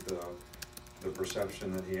should take the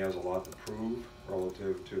perception that he has a lot to prove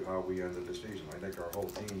relative to how we ended the season. I think our whole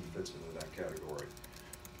team fits into that category.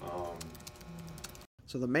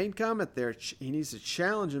 So the main comment there, he needs to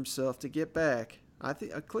challenge himself to get back. I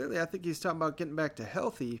think he's talking about getting back to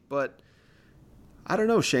healthy, but I don't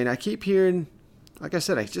know, Shane. I keep hearing, like I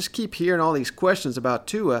said, I just keep hearing all these questions about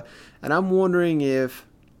Tua, and I'm wondering if,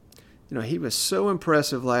 he was so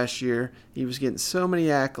impressive last year. He was getting so many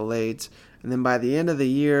accolades, and then by the end of the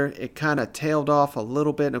year, it kind of tailed off a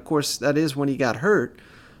little bit. And of course, that is when he got hurt.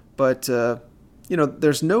 But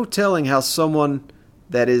there's no telling how someone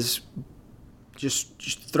that is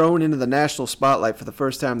just thrown into the national spotlight for the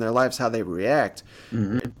first time in their lives, how they react.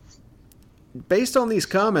 Mm-hmm. Based on these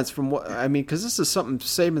comments because this is something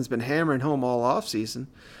Saban's been hammering home all offseason,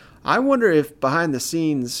 I wonder if behind the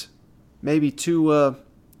scenes, maybe Tua,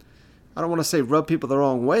 I don't want to say rub people the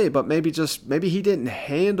wrong way, but maybe he didn't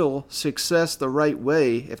handle success the right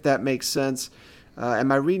way, if that makes sense.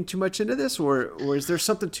 Am I reading too much into this, or is there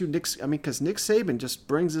something to Nick? Because Nick Saban just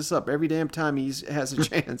brings this up every damn time he has a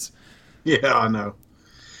chance. Yeah, I know.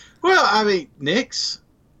 Well, Nick's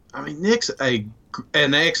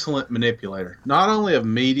an excellent manipulator, not only of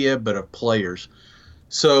media but of players.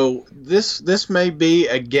 So this may be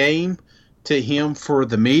a game to him for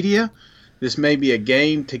the media. This may be a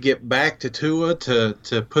game to get back to Tua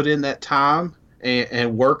to put in that time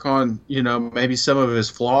and work on maybe some of his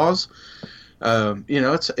flaws. But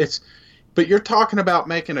you're talking about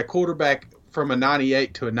making a quarterback from a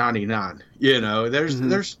 98 to a 99.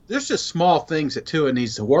 There's just small things that Tua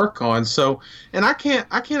needs to work on. So, and I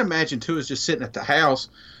can't imagine Tua's just sitting at the house,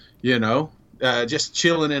 just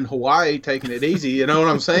chilling in Hawaii, taking it easy. You know what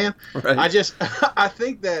I'm saying? Right.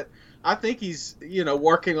 I think he's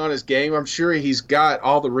working on his game. I'm sure he's got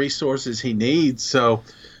all the resources he needs. So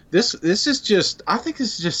this is just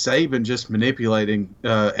Saban just manipulating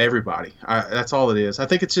everybody. That's all it is. I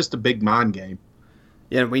think it's just a big mind game.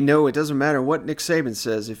 Yeah, we know it doesn't matter what Nick Saban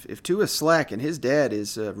says. If Tua's slacking, his dad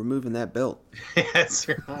is removing that belt. That's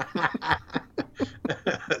right.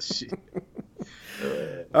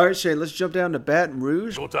 All right, Shane, let's jump down to Baton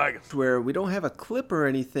Rouge, where we don't have a clip or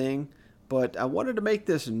anything, but I wanted to make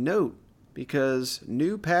this note because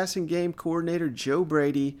new passing game coordinator Joe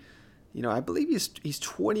Brady, I believe he's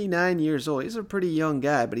 29 years old. He's a pretty young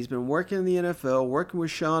guy, but he's been working in the NFL, working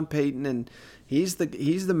with Sean Payton, and he's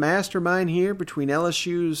the mastermind here between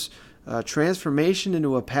LSU's transformation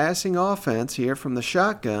into a passing offense here from the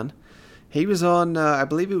shotgun. He was on, I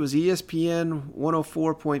believe it was ESPN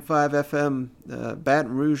 104.5 FM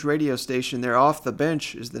Baton Rouge radio station. There, Off the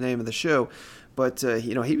Bench is the name of the show. But,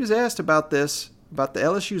 he was asked about this, about the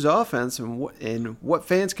LSU's offense and what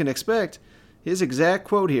fans can expect. His exact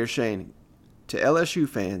quote here, Shane, to LSU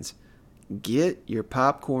fans: "Get your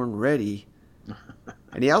popcorn ready."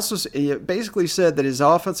 And he basically said that his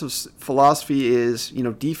offensive philosophy is,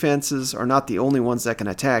 defenses are not the only ones that can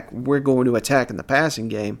attack. We're going to attack in the passing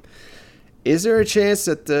game. Is there a chance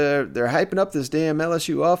that they're hyping up this damn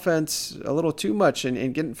LSU offense a little too much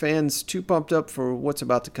and getting fans too pumped up for what's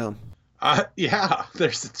about to come? Yeah,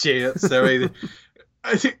 there's a chance.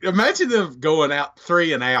 I think, imagine them going out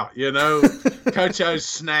 3 and out, Coach O's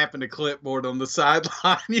snapping the clipboard on the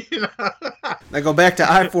sideline, They go back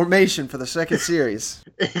to I formation for the second series.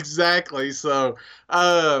 Exactly. So,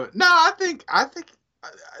 no, I think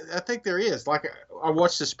I think there is. Like, I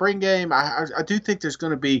watched the spring game. I do think there's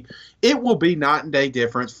going to be – it will be night and day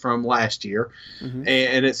difference from last year. Mm-hmm.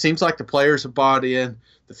 And it seems like the players have bought in.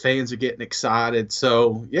 The fans are getting excited.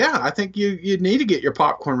 So, yeah, I think you need to get your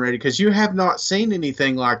popcorn ready because you have not seen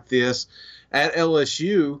anything like this at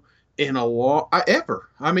LSU in a long ever.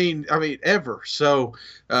 I mean ever. So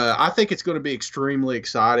I think it's going to be extremely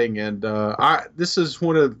exciting, and this is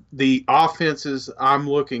one of the offenses I'm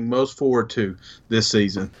looking most forward to this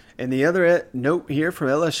season. And the other note here from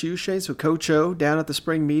LSU, Shane, so Coach O down at the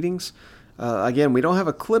spring meetings. Again, we don't have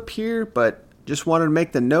a clip here, but just wanted to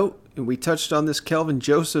make the note. And we touched on this Kelvin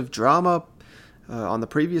Joseph drama on the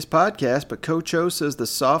previous podcast, but Coach O says the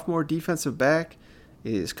sophomore defensive back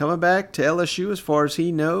is coming back to LSU as far as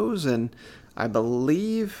he knows, and I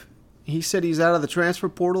believe he said he's out of the transfer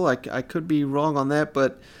portal. I could be wrong on that,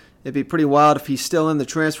 but it'd be pretty wild if he's still in the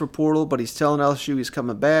transfer portal, but he's telling LSU he's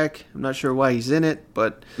coming back. I'm not sure why he's in it,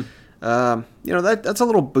 but that's a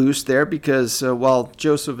little boost there because while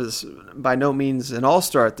Joseph is by no means an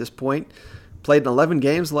all-star at this point, played in 11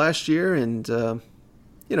 games last year, and they're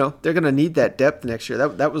going to need that depth next year.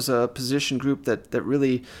 That was a position group that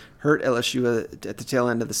really hurt LSU at the tail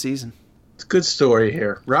end of the season. It's a good story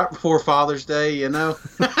here. Right before Father's Day, All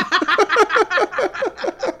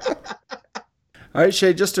right,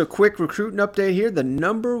 Shay, just a quick recruiting update here. The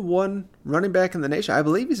number one running back in the nation, I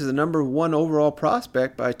believe he's the number one overall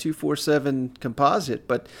prospect by 247 composite,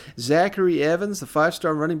 but Zachary Evans, the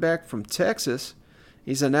 5-star running back from Texas,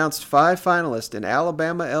 he's announced 5 finalists in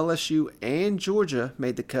Alabama, LSU, and Georgia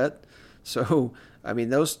made the cut. So, I mean,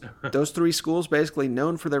 those 3 schools basically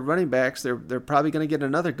known for their running backs. They're probably going to get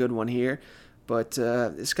another good one here. But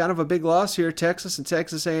it's kind of a big loss here. Texas and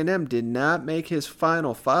Texas A&M did not make his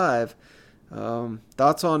final 5.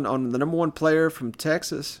 Thoughts on the number one player from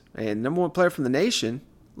Texas and number one player from the nation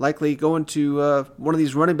likely going to one of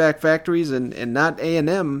these running back factories and not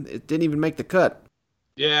A&M. It didn't even make the cut.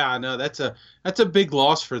 Yeah, I know. That's a big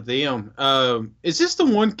loss for them. Is this the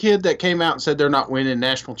one kid that came out and said they're not winning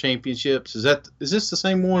national championships? Is this the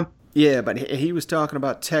same one? Yeah, but he was talking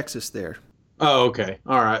about Texas there. Oh, okay.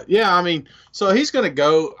 All right. Yeah, I mean, so he's going to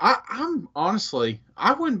go. I'm honestly,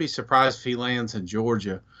 I wouldn't be surprised if he lands in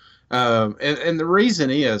Georgia. And the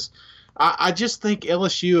reason is, I just think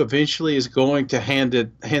LSU eventually is going to hand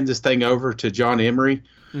this thing over to John Emery.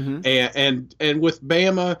 Mm-hmm. And with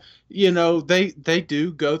Bama, they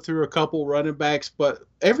do go through a couple running backs, but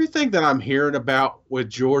everything that I'm hearing about with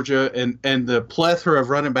Georgia and the plethora of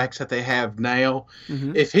running backs that they have now,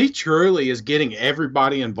 mm-hmm. if he truly is getting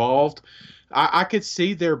everybody involved, I could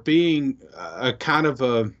see there being a kind of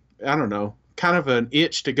an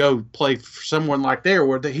itch to go play for someone like there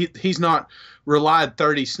where he's not relied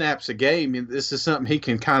 30 snaps a game. And this is something he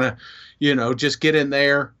can kind of, just get in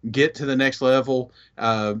there, get to the next level.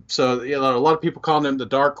 So a lot of people calling him the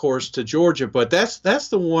dark horse to Georgia, but that's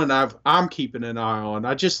the one I'm keeping an eye on.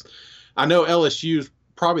 I know LSU's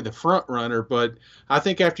probably the front runner, but I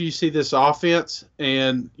think after you see this offense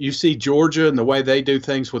and you see Georgia and the way they do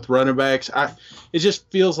things with running backs, it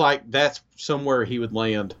just feels like that's somewhere he would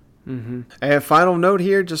land. Mm-hmm. And final note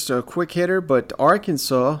here, just a quick hitter, but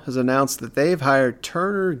Arkansas has announced that they've hired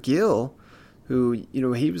Turner Gill, who,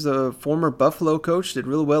 he was a former Buffalo coach, did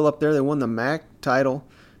really well up there. They won the MAC title,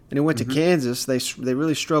 and he went to Kansas. They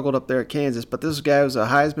really struggled up there at Kansas, but this guy was a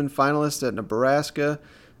Heisman finalist at Nebraska.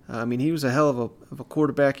 I mean, he was a hell of a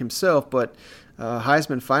quarterback himself, but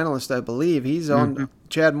Heisman finalist, I believe. He's on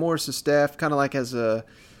Chad Morris's staff, kind of like as a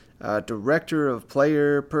director of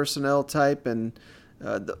player personnel type, and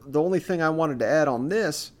the only thing I wanted to add on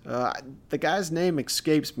this, the guy's name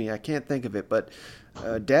escapes me. I can't think of it, but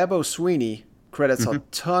Dabo Swinney credits a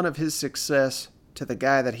ton of his success to the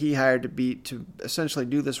guy that he hired to essentially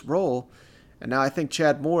do this role. And now I think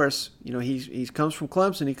Chad Morris, he comes from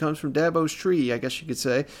Clemson. He comes from Dabo's tree, I guess you could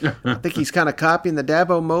say. I think he's kind of copying the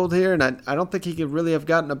Dabo mold here, and I don't think he could really have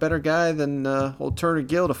gotten a better guy than old Turner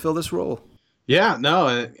Gill to fill this role. Yeah, no,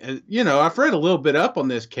 I've read a little bit up on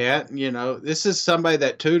this cat. This is somebody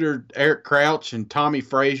that tutored Eric Crouch and Tommy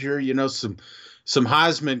Frazier, some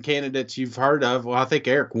Heisman candidates you've heard of. Well, I think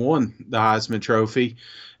Eric won the Heisman Trophy.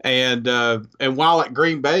 And while at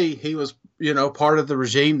Green Bay, he was, part of the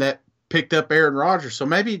regime that picked up Aaron Rodgers. So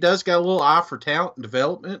maybe he does got a little eye for talent and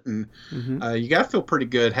development. And you got to feel pretty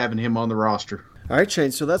good having him on the roster. All right,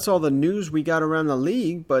 Shane, so that's all the news we got around the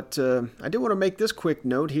league. But I did want to make this quick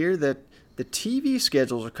note here that the TV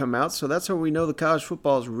schedules are coming out, so that's how we know the college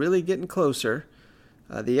football is really getting closer.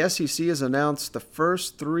 The SEC has announced the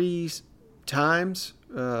first 3 times,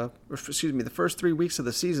 the first 3 weeks of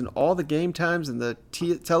the season, all the game times and the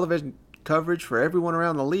television coverage for everyone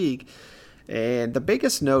around the league. And the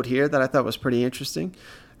biggest note here that I thought was pretty interesting,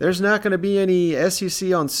 there's not going to be any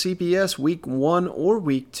SEC on CBS week 1 or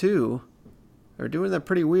week 2. They're doing that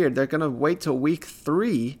pretty weird. They're going to wait till week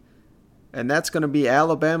 3, and that's going to be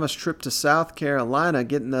Alabama's trip to South Carolina,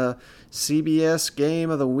 getting the CBS game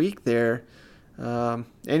of the week there.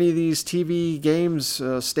 Any of these TV games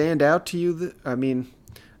stand out to you? I mean,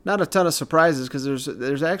 not a ton of surprises because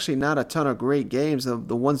there's actually not a ton of great games. The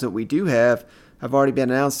ones that we do have already been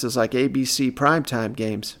announced as like ABC primetime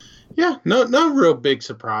games. Yeah, no real big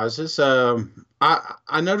surprises.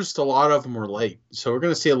 I noticed a lot of them were late, so we're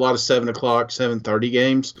going to see a lot of 7 o'clock, 7:30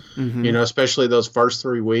 games. Mm-hmm. You know, especially those first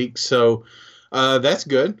 3 weeks. So that's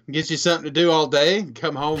good. Gets you something to do all day and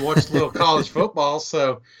come home and watch a little college football.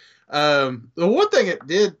 So the one thing that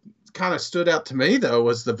did kind of stood out to me though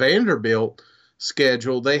was the Vanderbilt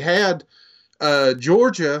schedule. They had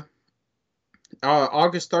Georgia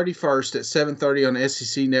August 31st at 7:30 on the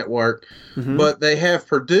SEC Network, but they have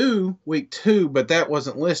Purdue week 2, but that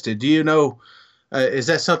wasn't listed. Do you know? Is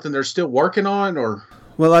that something they're still working on, or?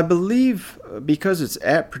 Well, I believe because it's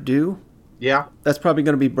at Purdue, yeah, that's probably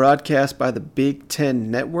going to be broadcast by the Big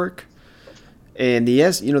Ten Network, and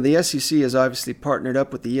the SEC is obviously partnered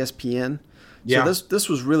up with the ESPN. Yeah. So this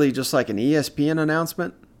was really just like an ESPN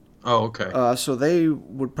announcement. Oh, okay. So they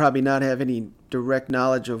would probably not have any direct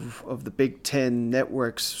knowledge of the Big Ten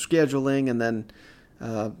Network's scheduling, and then.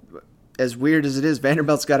 As weird as it is,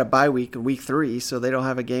 Vanderbilt's got a bye week in week 3, so they don't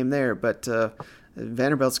have a game there. But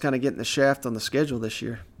Vanderbilt's kind of getting the shaft on the schedule this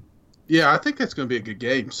year. Yeah, I think that's going to be a good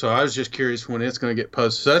game. So I was just curious when it's going to get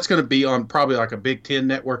posted. So that's going to be on probably like a Big Ten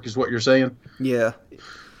network is what you're saying? Yeah.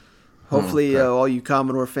 Hopefully all you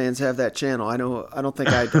Commodore fans have that channel. I don't think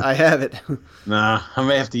I have it. Nah, I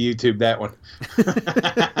may have to YouTube that one.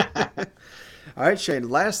 All right, Shane,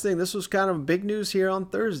 last thing. This was kind of big news here on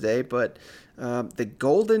Thursday, but the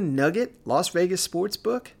Golden Nugget Las Vegas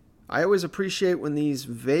Sportsbook. I always appreciate when these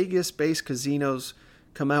Vegas-based casinos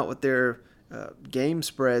come out with their game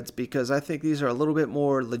spreads because I think these are a little bit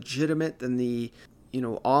more legitimate than the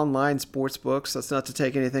online sports books. That's not to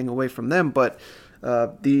take anything away from them, but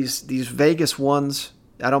these Vegas ones,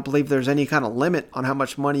 I don't believe there's any kind of limit on how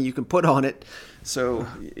much money you can put on it. So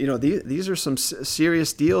these are some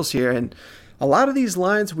serious deals here, and a lot of these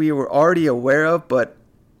lines we were already aware of, but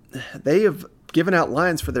they have given out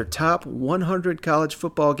lines for their top 100 college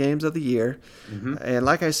football games of the year. Mm-hmm. And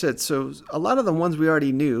like I said, so a lot of the ones we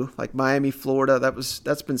already knew, like Miami, Florida,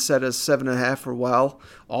 that's been set as 7.5 for a while.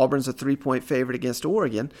 Auburn's a 3-point favorite against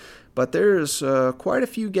Oregon. But there's quite a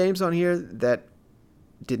few games on here that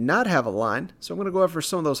did not have a line. So I'm going to go over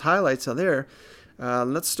some of those highlights on there.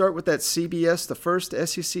 Let's start with that CBS, the first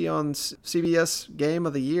SEC on CBS game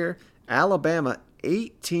of the year. Alabama,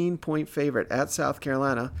 18-point favorite at South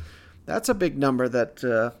Carolina. That's a big number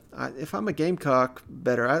that if I'm a Gamecock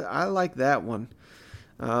bettor, I like that one.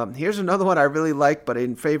 Here's another one I really like, but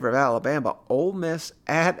in favor of Alabama. Ole Miss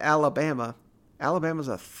at Alabama. Alabama's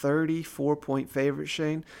a 34-point favorite,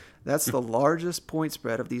 Shane. That's the largest point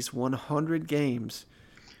spread of these 100 games.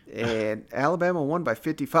 And Alabama won by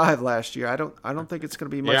 55 last year. I don't think it's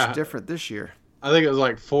going to be much different this year. I think it was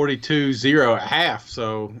like 42-0 at half.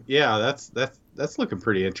 So, yeah, that's looking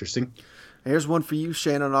pretty interesting. Here's one for you,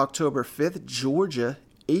 Shane, on October 5th. Georgia,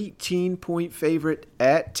 18-point favorite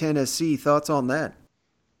at Tennessee. Thoughts on that?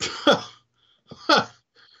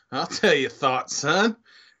 I'll tell you thoughts, son.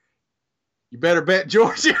 You better bet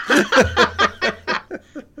Georgia.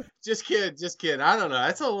 Just kidding. I don't know.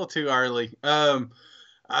 That's a little too early.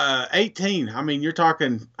 18. I mean, you're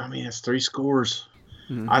talking, it's 3 scores.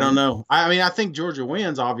 Mm-hmm. I don't know. I think Georgia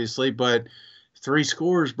wins, obviously, but 3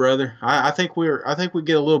 scores, brother. I think we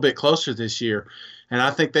get a little bit closer this year, and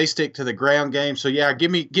I think they stick to the ground game. So yeah,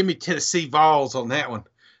 give me Tennessee Vols on that one.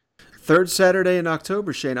 Third Saturday in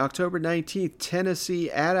October, Shane, October 19th, Tennessee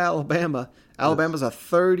at Alabama. Alabama's a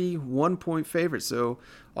 31-point favorite, so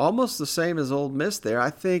almost the same as Ole Miss there. I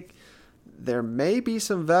think there may be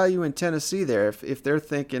some value in Tennessee there if they're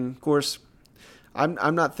thinking. Of course,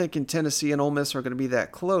 I'm not thinking Tennessee and Ole Miss are going to be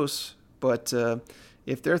that close, but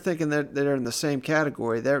if they're thinking that they're in the same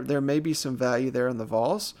category, there may be some value there in the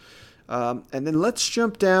Vols. And then let's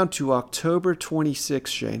jump down to October 26th,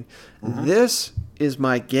 Shane. Mm-hmm. This is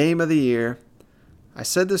my game of the year. I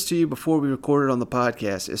said this to you before we recorded on the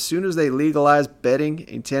podcast. As soon as they legalize betting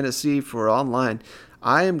in Tennessee for online,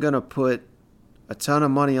 I am going to put a ton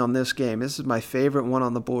of money on this game. This is my favorite one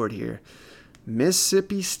on the board here.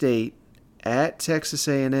 Mississippi State at Texas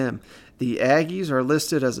A&M. The Aggies are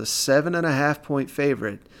listed as a 7.5-point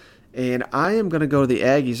favorite, and I am going to go the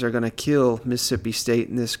Aggies are going to kill Mississippi State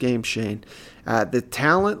in this game, Shane. The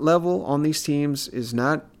talent level on these teams is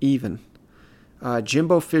not even.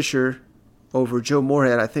 Jimbo Fisher over Joe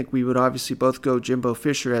Moorhead, I think we would obviously both go Jimbo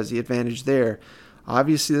Fisher as the advantage there.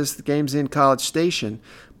 Obviously, the game's in College Station,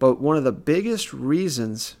 but one of the biggest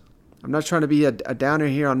reasons, I'm not trying to be a downer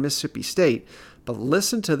here on Mississippi State, but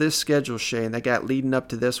listen to this schedule, Shane, they got leading up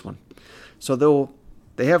to this one. So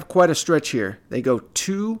they have quite a stretch here. They go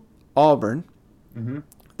to Auburn. Mm-hmm.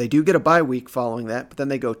 They do get a bye week following that, but then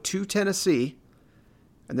they go to Tennessee,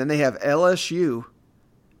 and then they have LSU,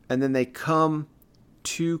 and then they come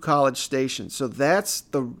to College Station. So that's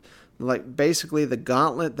basically the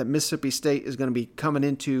gauntlet that Mississippi State is going to be coming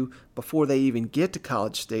into before they even get to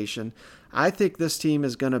College Station. I think this team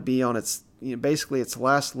is going to be on basically its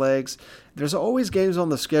last legs. There's always games on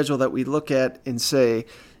the schedule that we look at and say,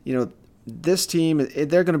 this team,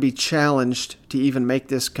 they're going to be challenged to even make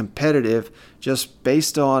this competitive just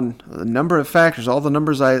based on a number of factors, all the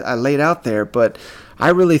numbers I laid out there. But I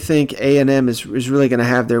really think A&M is really going to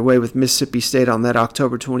have their way with Mississippi State on that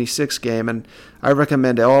October 26th game. And I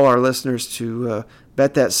recommend all our listeners to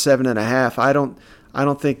bet that 7.5. I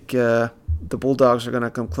don't think the Bulldogs are going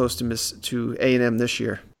to come close to A&M this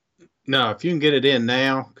year. No, if you can get it in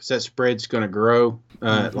now, because that spread's going to grow,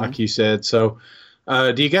 like you said. So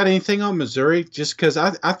do you got anything on Missouri? Just because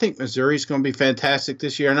I think Missouri's going to be fantastic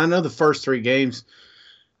this year. And I know the first three games,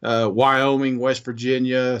 Wyoming, West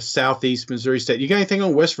Virginia, Southeast Missouri State. You got anything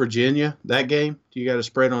on West Virginia, that game? Do you got a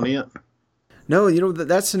spread on it? No,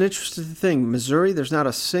 that's an interesting thing. Missouri, there's not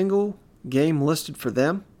a single game listed for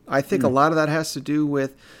them. I think a lot of that has to do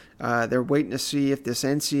with they're waiting to see if this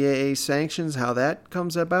NCAA sanctions, how that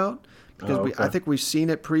comes about. Because I think we've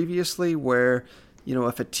seen it previously where,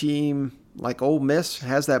 if a team like Ole Miss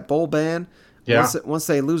has that bowl ban, once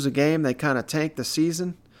they lose a game, they kind of tank the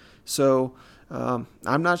season. So I'm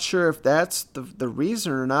not sure if that's the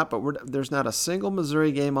reason or not, but there's not a single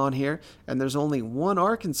Missouri game on here, and there's only one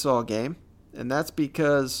Arkansas game, and that's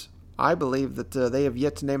because I believe that they have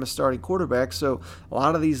yet to name a starting quarterback. So a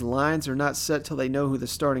lot of these lines are not set till they know who the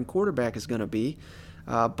starting quarterback is going to be.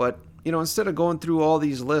 But instead of going through all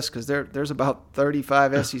these lists, because there's about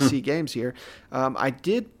 35 SEC games here, I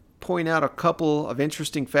did point out a couple of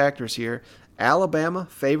interesting factors here. Alabama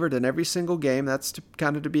favored in every single game. That's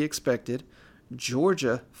kind of to be expected.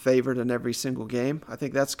 Georgia favored in every single game. I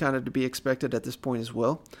think that's kind of to be expected at this point as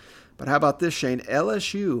well. But how about this, Shane?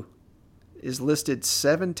 LSU is listed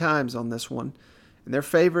 7 times on this one, and they're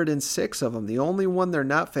favored in 6 of them. The only one they're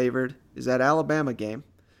not favored is that Alabama game.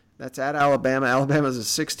 That's at Alabama. Alabama's a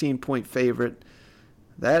 16-point favorite.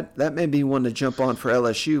 That may be one to jump on for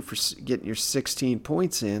LSU for getting your 16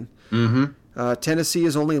 points in. Mm-hmm. Tennessee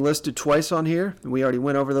is only listed twice on here. We already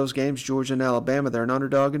went over those games, Georgia and Alabama. They're an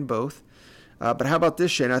underdog in both. But how about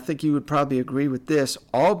this, Shane? I think you would probably agree with this.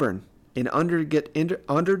 Auburn, an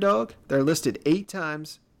underdog. They're listed 8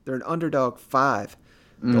 times. They're an underdog 5.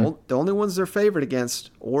 The only ones they're favored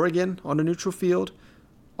against, Oregon on a neutral field,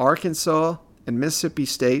 Arkansas, and Mississippi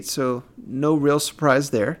State, so no real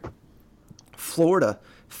surprise there. Florida,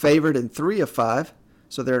 favored in 3 of 5,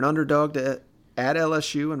 so they're an underdog at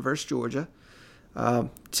LSU and versus Georgia.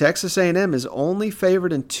 Texas A&M is only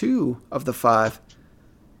favored in 2 of the 5,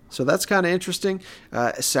 so that's kind of interesting.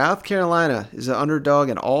 South Carolina is an underdog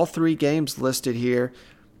in all 3 games listed here.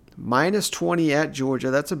 Minus 20 at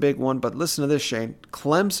Georgia, that's a big one, but listen to this, Shane.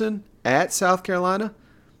 Clemson at South Carolina,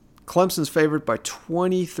 Clemson's favored by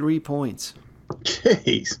 23 points.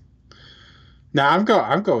 Jeez. Now I'm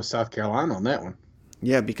going with South Carolina on that one.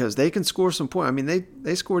 Yeah, because they can score some points. I mean,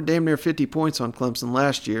 they scored damn near 50 points on Clemson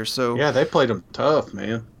last year. So yeah, they played them tough,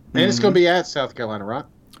 man. And it's going to be at South Carolina, right?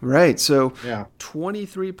 Right. So yeah,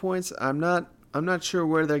 23 points. I'm not sure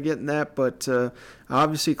where they're getting that, but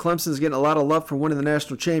obviously Clemson's getting a lot of love for winning the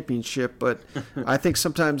national championship. But I think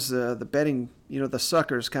sometimes the betting, the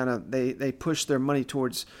suckers kind of they push their money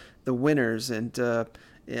towards the winners, and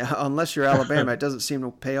unless you're Alabama, it doesn't seem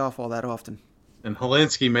to pay off all that often. And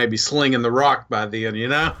Helinski may be slinging the rock by then,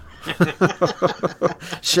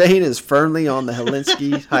 Shane is firmly on the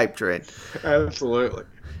Helinski hype train. Absolutely.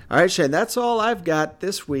 All right, Shane, that's all I've got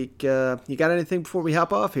this week. You got anything before we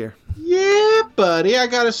hop off here? Yeah, buddy, I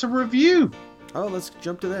got us a review. Oh, let's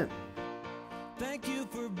jump to that. Thank you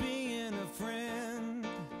for being a friend.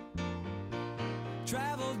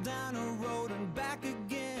 Travel down a road and back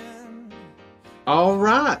again. All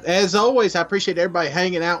right. As always, I appreciate everybody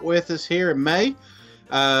hanging out with us here in May.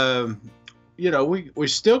 We're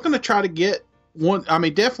still going to try to get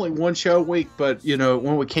definitely one show a week, but,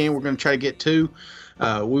 when we can, we're going to try to get 2.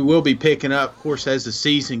 We will be picking up, of course, as the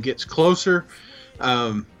season gets closer.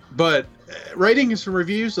 But ratings and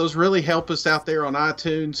reviews, those really help us out there on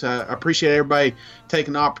iTunes. I appreciate everybody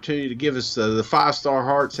taking the opportunity to give us the 5-star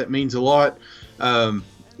hearts. That means a lot.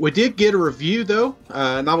 We did get a review, though,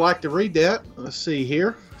 and I'd like to read that. Let's see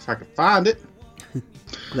here if I can find it.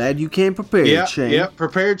 Glad you came prepared, Shane. Yep,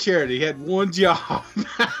 prepared charity. He had one job.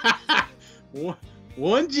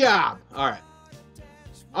 one job. All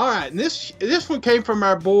right, and this one came from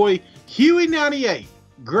our boy Huey98.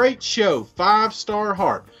 Great show, 5-star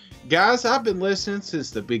heart. Guys, I've been listening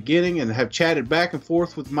since the beginning and have chatted back and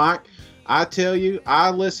forth with Mike. I tell you,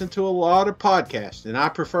 I listen to a lot of podcasts, and I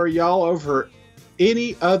prefer y'all over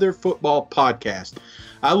any other football podcast.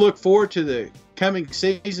 I look forward to the coming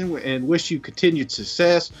season and wish you continued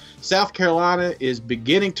success. South Carolina is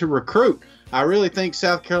beginning to recruit. I really think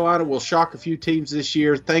South Carolina will shock a few teams this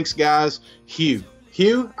year. Thanks, guys. Hugh,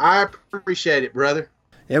 I appreciate it, brother.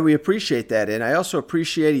 Yeah, we appreciate that. And I also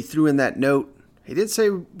appreciate he threw in that note. He did say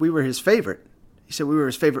we were his favorite. He said we were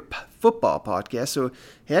his favorite football podcast. So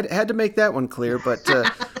he had to make that one clear. But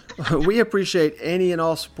we appreciate any and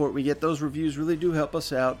all support we get. Those reviews really do help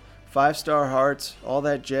us out. 5-star hearts, all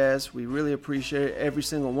that jazz. We really appreciate every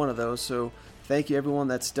single one of those. So thank you, everyone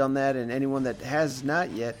that's done that. And anyone that has not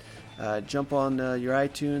yet, jump on your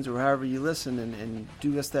iTunes or however you listen and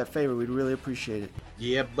do us that favor. We'd really appreciate it.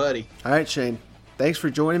 Yeah, buddy. All right, Shane. Thanks for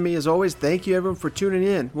joining me. As always, thank you, everyone, for tuning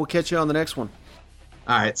in. We'll catch you on the next one.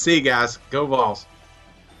 All right. See you guys. Go Vols.